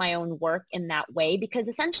produce my own work in that way, because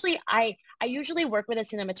essentially I usually work with a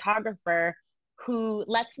cinematographer who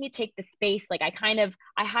lets me take the space. Like I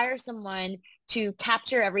hire someone to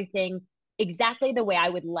capture everything exactly the way I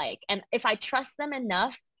would like. And if I trust them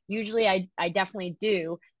enough, usually I definitely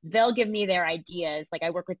do, they'll give me their ideas. Like I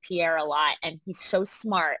work with Pierre a lot, and he's so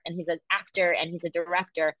smart, and he's an actor and he's a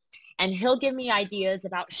director, and he'll give me ideas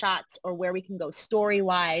about shots or where we can go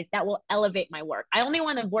story-wise that will elevate my work. I only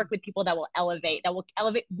want to work with people that will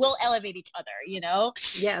will elevate each other,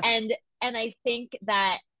 Yes. And I think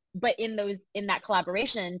that, but in that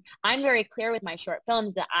collaboration, I'm very clear with my short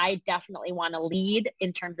films that I definitely want to lead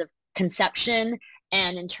in terms of conception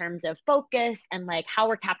and in terms of focus and like how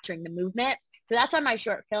we're capturing the movement. So that's why my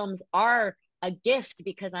short films are a gift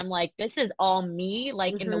because I'm like, this is all me,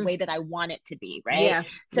 like in the Mm-hmm. way that I want it to be, right? Yeah.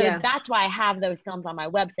 So Yeah. that's why I have those films on my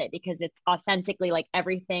website, because it's authentically like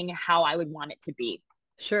everything how I would want it to be.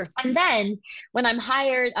 Sure. And then when I'm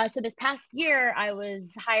hired, so this past year, I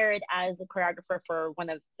was hired as a choreographer for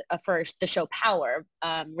one of for the show Power,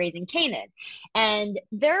 Raising Canaan. And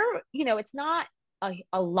there, you know, it's not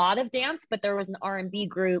a lot of dance, but there was an R&B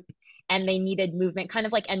group and they needed movement, kind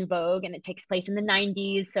of like En Vogue, and it takes place in the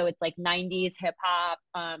 90s. So it's like 90s hip hop,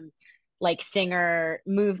 like singer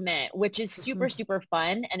movement, which is super, Mm-hmm. super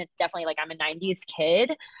fun. And it's definitely like I'm a 90s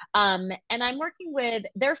kid. And I'm working with,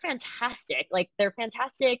 they're fantastic. Like they're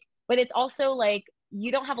fantastic, but it's also like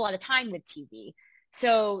you don't have a lot of time with TV.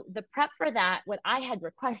 So the prep for that, what I had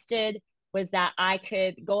requested was that I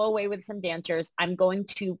could go away with some dancers. I'm going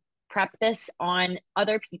to prep this on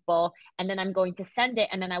other people and then I'm going to send it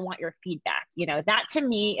and then I want your feedback. You know, that to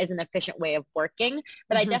me is an efficient way of working,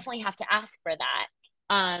 but I Mm-hmm. definitely have to ask for that.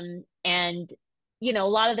 And you know, a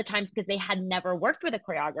lot of the times because they had never worked with a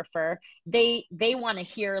choreographer, they want to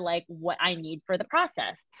hear like what I need for the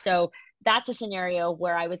process. So that's a scenario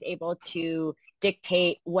where I was able to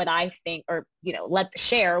dictate what I think, or, you know,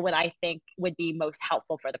 share what I think would be most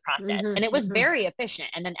helpful for the process. And it Mm-hmm. was Mm-hmm. very efficient.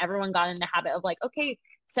 And then everyone got in the habit of like, okay,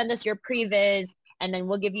 send us your previs and then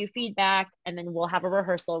we'll give you feedback and then we'll have a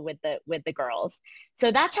rehearsal with the girls.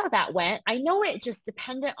 So that's how that went. I know it just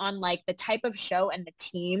depended on like the type of show and the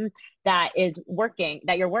team that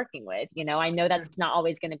you're working with. You know, I know Sure. that's not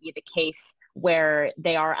always going to be the case where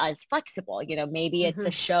they are as flexible. You know, maybe it's a Mm-hmm.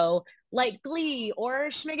 show like Glee or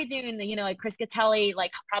Schmigadoon, you know, like Chris Gattelli,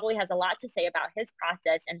 like probably has a lot to say about his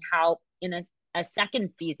process and how in a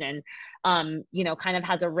second season, you know, kind of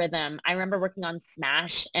has a rhythm. I remember working on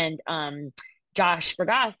Smash and Josh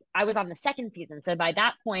Bergas, I was on the second season. So by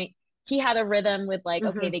that point, he had a rhythm with like,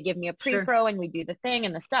 Mm-hmm. okay, they give me a Sure. pre-pro and we do the thing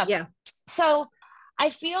and the stuff. Yeah. So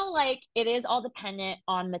I feel like it is all dependent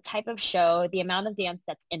on the type of show, the amount of dance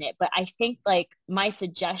that's in it. But I think like my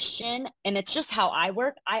suggestion, and it's just how I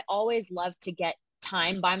work, I always love to get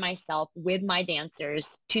time by myself with my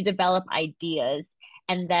dancers to develop ideas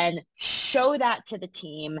and then show that to the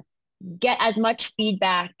team, get as much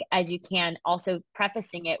feedback as you can, also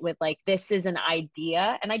prefacing it with like, this is an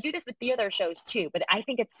idea. And I do this with the other shows too, but I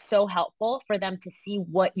think it's so helpful for them to see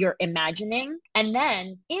what you're imagining. And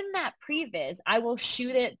then in that previs, I will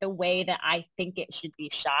shoot it the way that I think it should be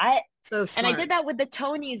shot. So And I smart. did that with the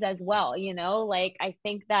Tonys as well. You know, like I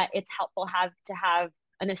think that it's helpful to have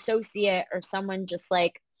an associate or someone just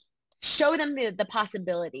like show them the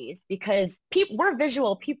possibilities, because we're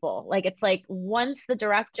visual people. Like it's like once the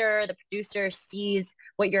director, the producer sees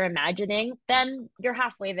what you're imagining, then you're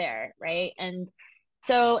halfway there, right? And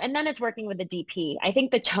so, and then it's working with the DP. I think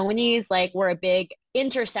the Tonys like were a big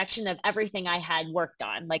intersection of everything I had worked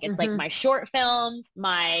on. Like it's like Mm-hmm. my short films,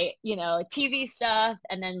 my, you know, TV stuff,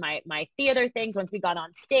 and then my theater things once we got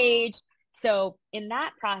on stage. So in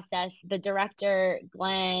that process, the director,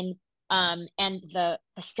 Glenn, and the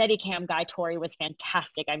Steadicam guy, Tori, was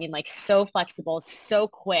fantastic. I mean, like so flexible, so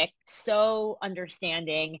quick, so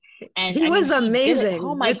understanding. And He I mean, was he did it. Oh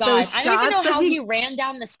amazing my with God. those I don't even shots know that how he, he ran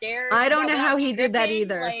down the stairs, I don't yeah, know how without he did that tripping.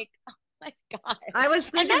 either. Like, oh my God. I was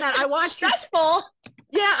And thinking that. that's I watched it. stressful.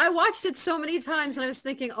 Yeah, I watched it so many times and I was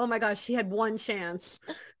thinking, oh my gosh, he had one chance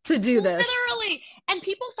to do this. Literally. And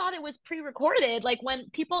people thought it was pre-recorded. Like when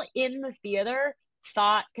people in the theater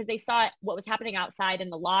thought, because they saw it, what was happening outside in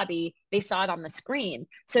the lobby, they saw it on the screen.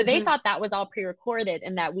 So they Mm-hmm. thought that was all pre-recorded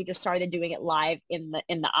and that we just started doing it live in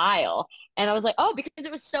the aisle. And I was like, oh, because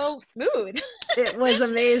it was so smooth. It was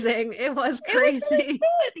amazing. It was It was really crazy.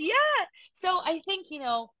 smooth. Yeah. So I think, you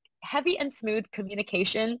know, heavy and smooth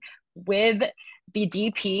communication with the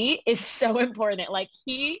DP is so important. Like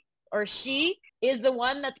he or she is the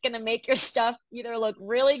one that's going to make your stuff either look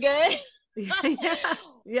really good Yeah.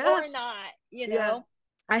 Yeah. or not, you Yeah. know?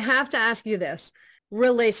 I have to ask you this.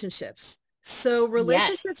 Relationships. So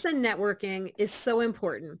relationships Yes. and networking is so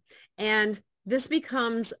important. And this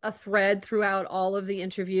becomes a thread throughout all of the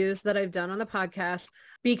interviews that I've done on the podcast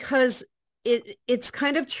because it's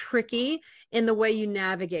kind of tricky in the way you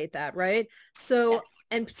navigate that, right? So, Yes.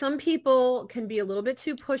 and some people can be a little bit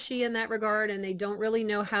too pushy in that regard and they don't really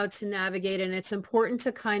know how to navigate. And it's important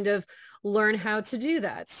to kind of learn how to do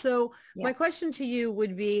that. So Yeah. my question to you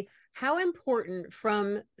would be, how important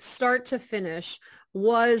from start to finish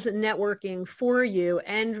was networking for you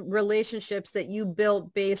and relationships that you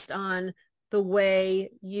built based on the way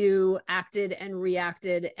you acted and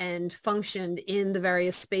reacted and functioned in the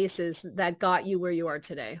various spaces that got you where you are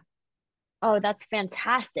today? Oh, that's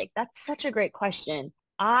fantastic. That's such a great question.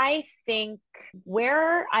 I think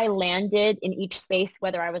where I landed in each space,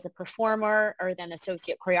 whether I was a performer or then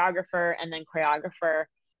associate choreographer and then choreographer,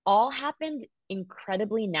 all happened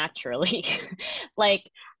incredibly naturally. Like,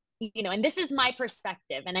 and this is my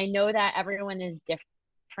perspective, and I know that everyone is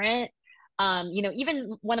different.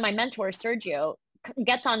 Even one of my mentors, Sergio,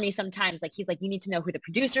 gets on me sometimes. Like, he's like, you need to know who the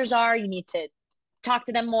producers are. You need to talk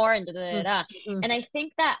to them more and da, da, da, da. Mm-hmm. And I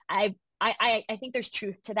think that I think there's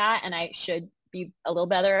truth to that, and I should be a little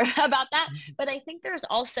better about that. But I think there's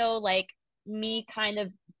also like me kind of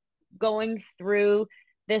going through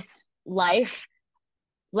this life,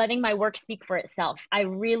 letting my work speak for itself. I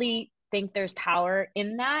really think there's power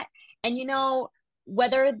in that. And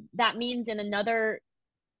whether that means in another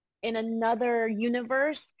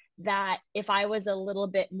universe, that if I was a little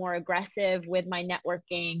bit more aggressive with my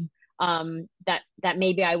networking, that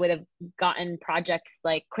maybe I would have gotten projects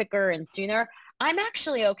like quicker and sooner. I'm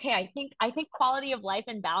actually okay. I think quality of life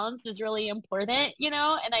and balance is really important, and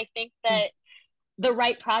I think that the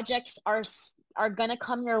right projects are going to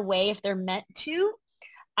come your way if they're meant to.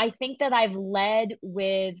 I think that I've led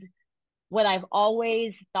with what I've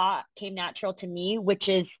always thought came natural to me, which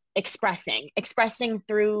is expressing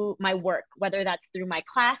through my work, whether that's through my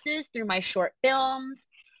classes, through my short films,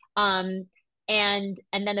 and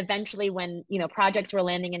then eventually when, projects were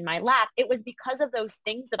landing in my lap, it was because of those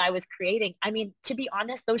things that I was creating. I mean, to be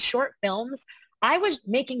honest, those short films I was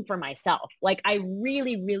making for myself. Like, I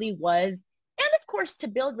really, really was. And of course to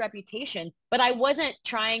build reputation, but I wasn't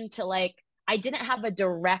trying to I didn't have a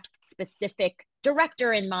direct specific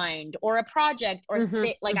director in mind or a project or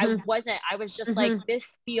I was just like,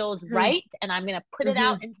 this feels right. And I'm going to put it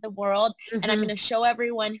out into the world and I'm going to show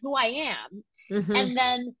everyone who I am. And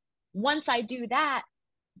then once I do that,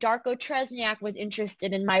 Darko Tresniak was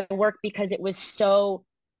interested in my work because it was so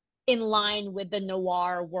in line with the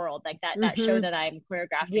noir world, like that show that I'm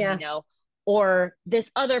choreographing, or this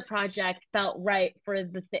other project felt right for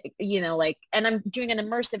the and I'm doing an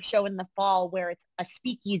immersive show in the fall where it's a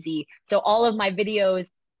speakeasy. So all of my videos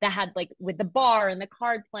that had with the bar and the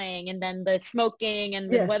card playing and then the smoking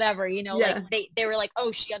and the whatever, they were like,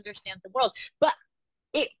 oh, she understands the world. But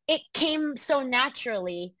it came so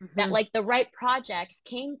naturally that the right projects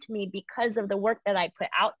came to me because of the work that I put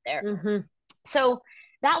out there. So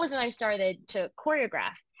that was when I started to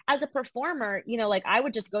choreograph. As a performer, I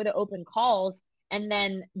would just go to open calls, and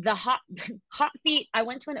then the hot feet, I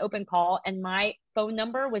went to an open call and my phone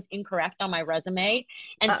number was incorrect on my resume.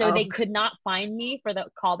 And so they could not find me for the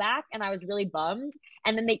callback, and I was really bummed.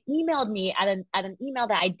 And then they emailed me at an email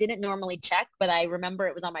that I didn't normally check, but I remember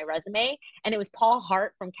it was on my resume, and it was Paul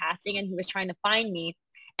Hart from casting, and he was trying to find me.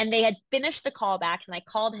 And they had finished the callbacks, and I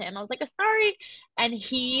called him. I was like, sorry. And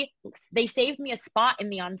they saved me a spot in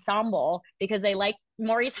the ensemble because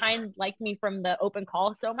Maurice Hines liked me from the open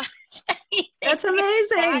call so much. That's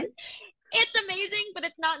amazing. It's amazing, but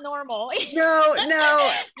it's not normal. No.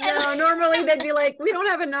 Normally they'd be like, we don't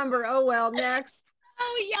have a number. Oh, well, next.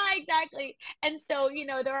 Oh, yeah, exactly. And so,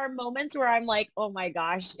 there are moments where I'm like, oh my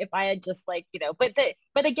gosh, if I had just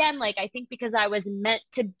but again, I think because I was meant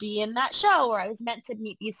to be in that show, or I was meant to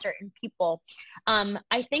meet these certain people,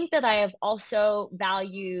 I think that I have also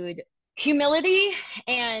valued humility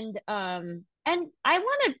and I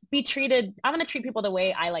want to treat people the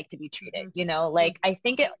way I like to be treated, I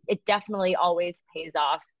think it definitely always pays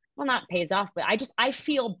off. Well, not pays off, but I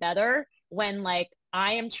feel better when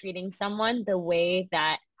I am treating someone the way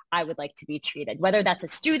that I would like to be treated, whether that's a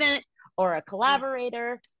student or a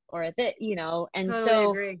collaborator or and totally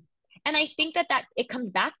so agree. And I think that it comes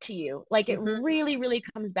back to you. It really, really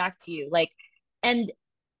comes back to you. And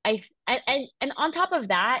on top of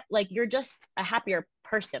that, you're just a happier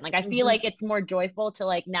person. I feel like it's more joyful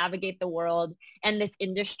to navigate the world and this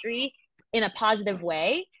industry in a positive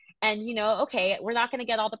way. And, okay, we're not going to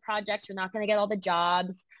get all the projects. We're not going to get all the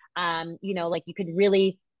jobs. You could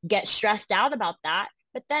really get stressed out about that,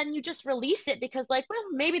 but then you just release it because well,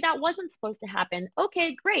 maybe that wasn't supposed to happen.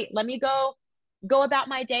 Okay, great. Let me go about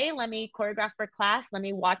my day. Let me choreograph for class. Let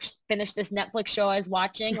me finish this Netflix show I was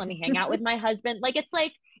watching. Let me hang out with my husband.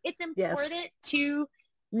 It's important to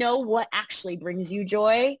know what actually brings you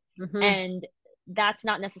joy. And that's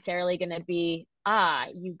not necessarily going to be,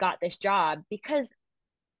 you got this job, because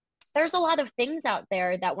there's a lot of things out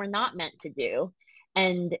there that we're not meant to do.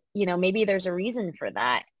 And, maybe there's a reason for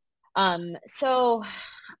that. So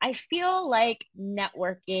I feel like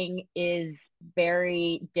networking is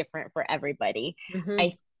very different for everybody.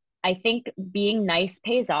 I think being nice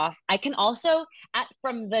pays off. I can also,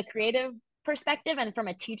 from the creative perspective and from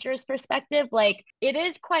a teacher's perspective, like it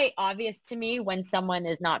is quite obvious to me when someone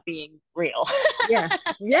is not being real. Yeah.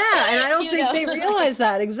 Yeah. And I don't You think know, they like, realize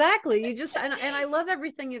that. Exactly. You just, and I love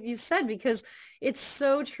everything that you said because it's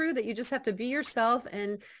so true that you just have to be yourself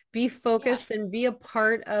and be yeah, focused and be a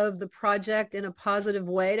part of the project in a positive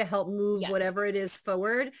way to help move yes, whatever it is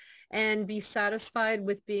forward and be satisfied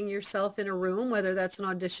with being yourself in a room, whether that's an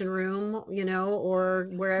audition room, or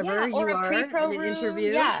wherever yeah, or you a are in pre-pro an room,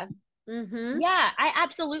 interview. yeah. Mm-hmm. Yeah, I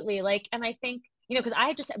absolutely like, and I think, because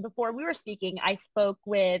I just, before we were speaking, I spoke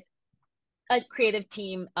with a creative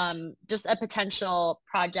team, just a potential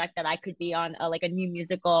project that I could be on, like a new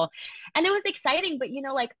musical. And it was exciting, but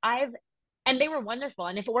like and they were wonderful.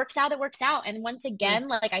 And if it works out, it works out. And once Yeah. again,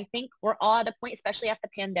 like I think we're all at a point, especially after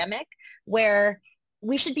the pandemic, where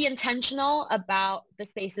we should be intentional about the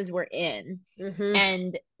spaces we're in. Mm-hmm.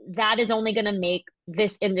 And that is only going to make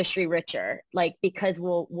this industry richer, like because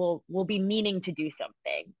we'll be meaning to do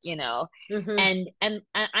something. Mm-hmm. And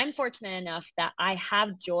I'm fortunate enough that I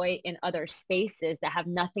have joy in other spaces that have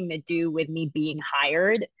nothing to do with me being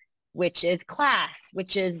hired, which is class,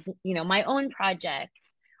 which is, my own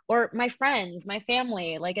projects or my friends, my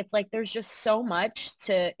family. Like it's like there's just so much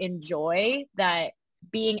to enjoy that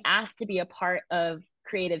being asked to be a part of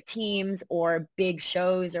creative teams or big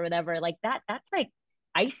shows or whatever, like that's like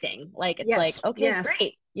icing. Like it's like, Yes. okay, Yes.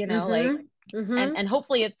 great, like, Mm-hmm. and Mm-hmm. and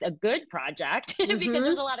hopefully it's a good project because Mm-hmm.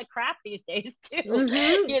 there's a lot of crap these days too,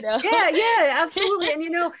 Mm-hmm. you know. Yeah, yeah, absolutely.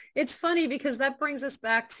 And it's funny because that brings us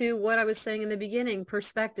back to what I was saying in the beginning,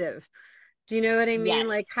 perspective. Do you know what I mean?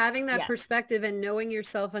 Like Yes, having that yes. perspective and knowing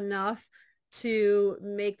yourself enough to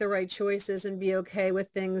make the right choices and be okay with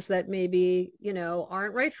things that maybe,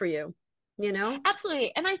 aren't right for you, you know?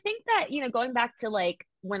 Absolutely. And I think that, going back to like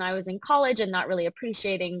when I was in college and not really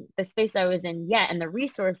appreciating the space I was in yet and the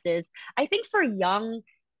resources, I think for young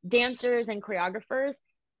dancers and choreographers,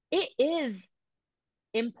 it is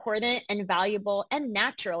important and valuable and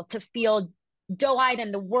natural to feel doe-eyed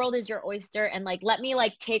and the world is your oyster and like let me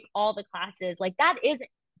like take all the classes. Like that is,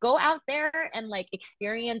 go out there and like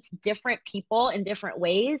experience different people in different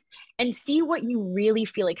ways and see what you really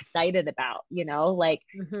feel excited about, like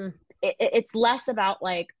Mm-hmm. it's less about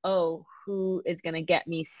like, oh, who is going to get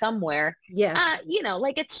me somewhere. Yes.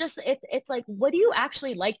 Like it's just, it's like, what do you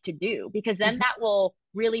actually like to do? Because then Mm-hmm. that will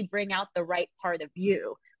really bring out the right part of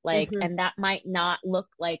you. Like, Mm-hmm. and that might not look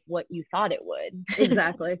like what you thought it would.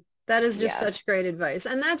 Exactly. That is just Yeah. such great advice.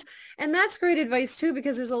 And that's great advice too,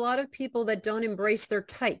 because there's a lot of people that don't embrace their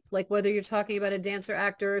type. Like whether you're talking about a dancer,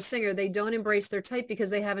 actor, or a singer, they don't embrace their type because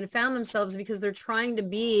they haven't found themselves because they're trying to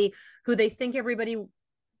be who they think everybody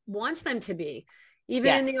wants them to be.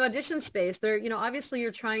 Even in the Yes. audition space, they're, obviously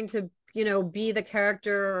you're trying to, be the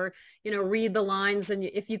character or, read the lines. And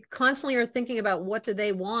if you constantly are thinking about what do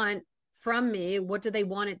they want from me, what do they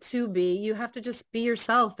want it to be, you have to just be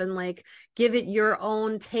yourself and like give it your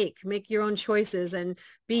own take, make your own choices and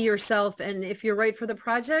be yourself. And if you're right for the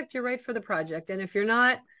project, you're right for the project. And if you're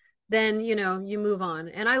not, then, you move on.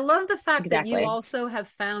 And I love the fact that you Exactly. also have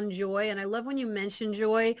found joy. And I love when you mention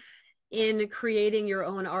joy in creating your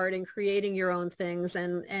own art and creating your own things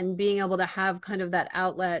and being able to have kind of that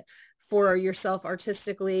outlet for yourself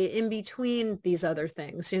artistically in between these other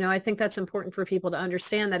things. I think that's important for people to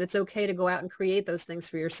understand that it's okay to go out and create those things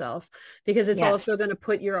for yourself because it's also Yes. going to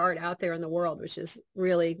put your art out there in the world, which is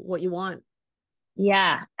really what you want.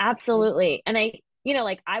 Yeah, absolutely. And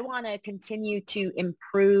like I want to continue to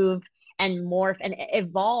improve and morph and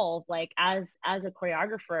evolve like as a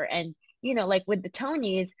choreographer. And, like with the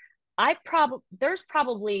Tonys, there's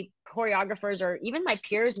probably choreographers or even my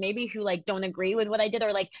peers maybe who like don't agree with what I did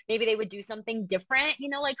or like maybe they would do something different,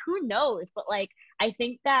 like who knows? But like I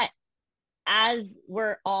think that as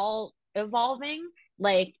we're all evolving,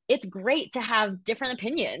 like it's great to have different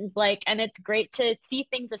opinions, like, and it's great to see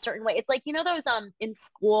things a certain way. It's like, those in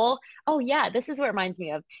school. Oh yeah, this is what it reminds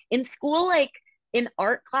me of. In school, like in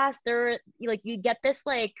art class, there like you get this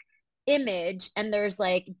like image and there's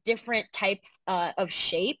like different types of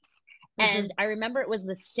shapes. Mm-hmm. And I remember it was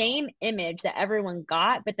the same image that everyone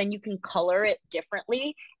got, but then you can color it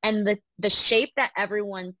differently. And the shape that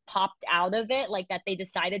everyone popped out of it, like that they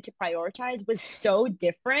decided to prioritize was so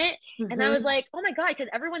different. And I was Mm-hmm. like, oh my God, because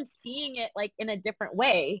everyone's seeing it like in a different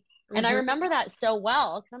way. And I Mm-hmm. remember that so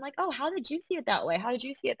well because I'm like, oh, how did you see it that way? How did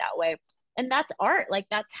you see it that way? And that's art. Like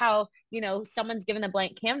that's how, someone's given a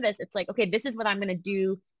blank canvas. It's like, okay, this is what I'm going to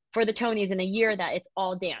do for the Tonys in a year that it's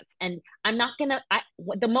all dance. And I'm not gonna,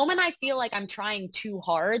 the moment I feel like I'm trying too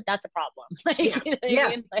hard, that's a problem. Like, Yeah. you know what I Yeah.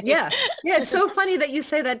 mean? Like, Yeah. Yeah. It's so funny that you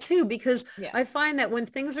say that too, because yeah. I find that when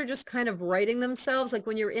things are just kind of writing themselves, like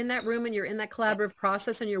when you're in that room and you're in that collaborative Yes.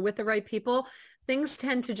 process and you're with the right people, things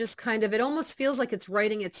tend to just kind of, it almost feels like it's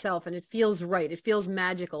writing itself and it feels right. It feels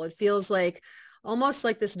magical. It feels like almost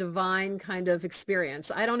like this divine kind of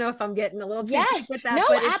experience. I don't know if I'm getting a little too deep Yes. with No, that,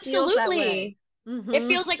 but it feels that way. absolutely. It Mm-hmm.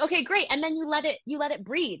 feels like, okay, great. And then you let it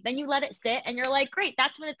breathe. Then you let it sit and you're like, great,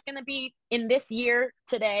 that's what it's going to be in this year,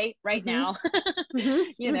 today, right Mm-hmm. now, Mm-hmm.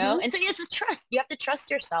 you know? Mm-hmm. And so it's just trust. You have to trust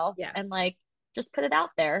yourself Yeah. and like, just put it out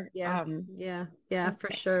there. Yeah. Yeah. Yeah, for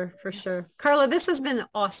Okay. sure. For sure. Carla, this has been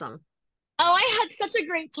awesome. Oh, I had such a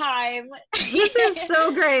great time. This is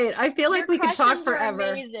so great. I feel like Your we could talk questions are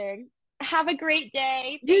forever. amazing. Have a great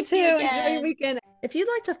day. You Thank too. you Enjoy your again. weekend. If you'd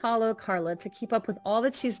like to follow Carla to keep up with all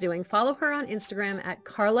that she's doing, follow her on Instagram at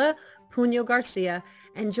Karla Puno Garcia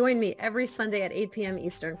and join me every Sunday at 8 p.m.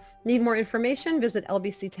 Eastern. Need more information? Visit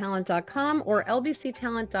lbctalent.com or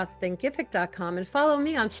lbctalent.thinkific.com and follow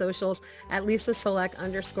me on socials at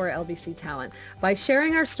Lisa_LBC Talent. By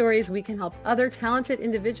sharing our stories, we can help other talented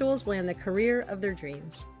individuals land the career of their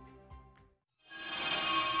dreams.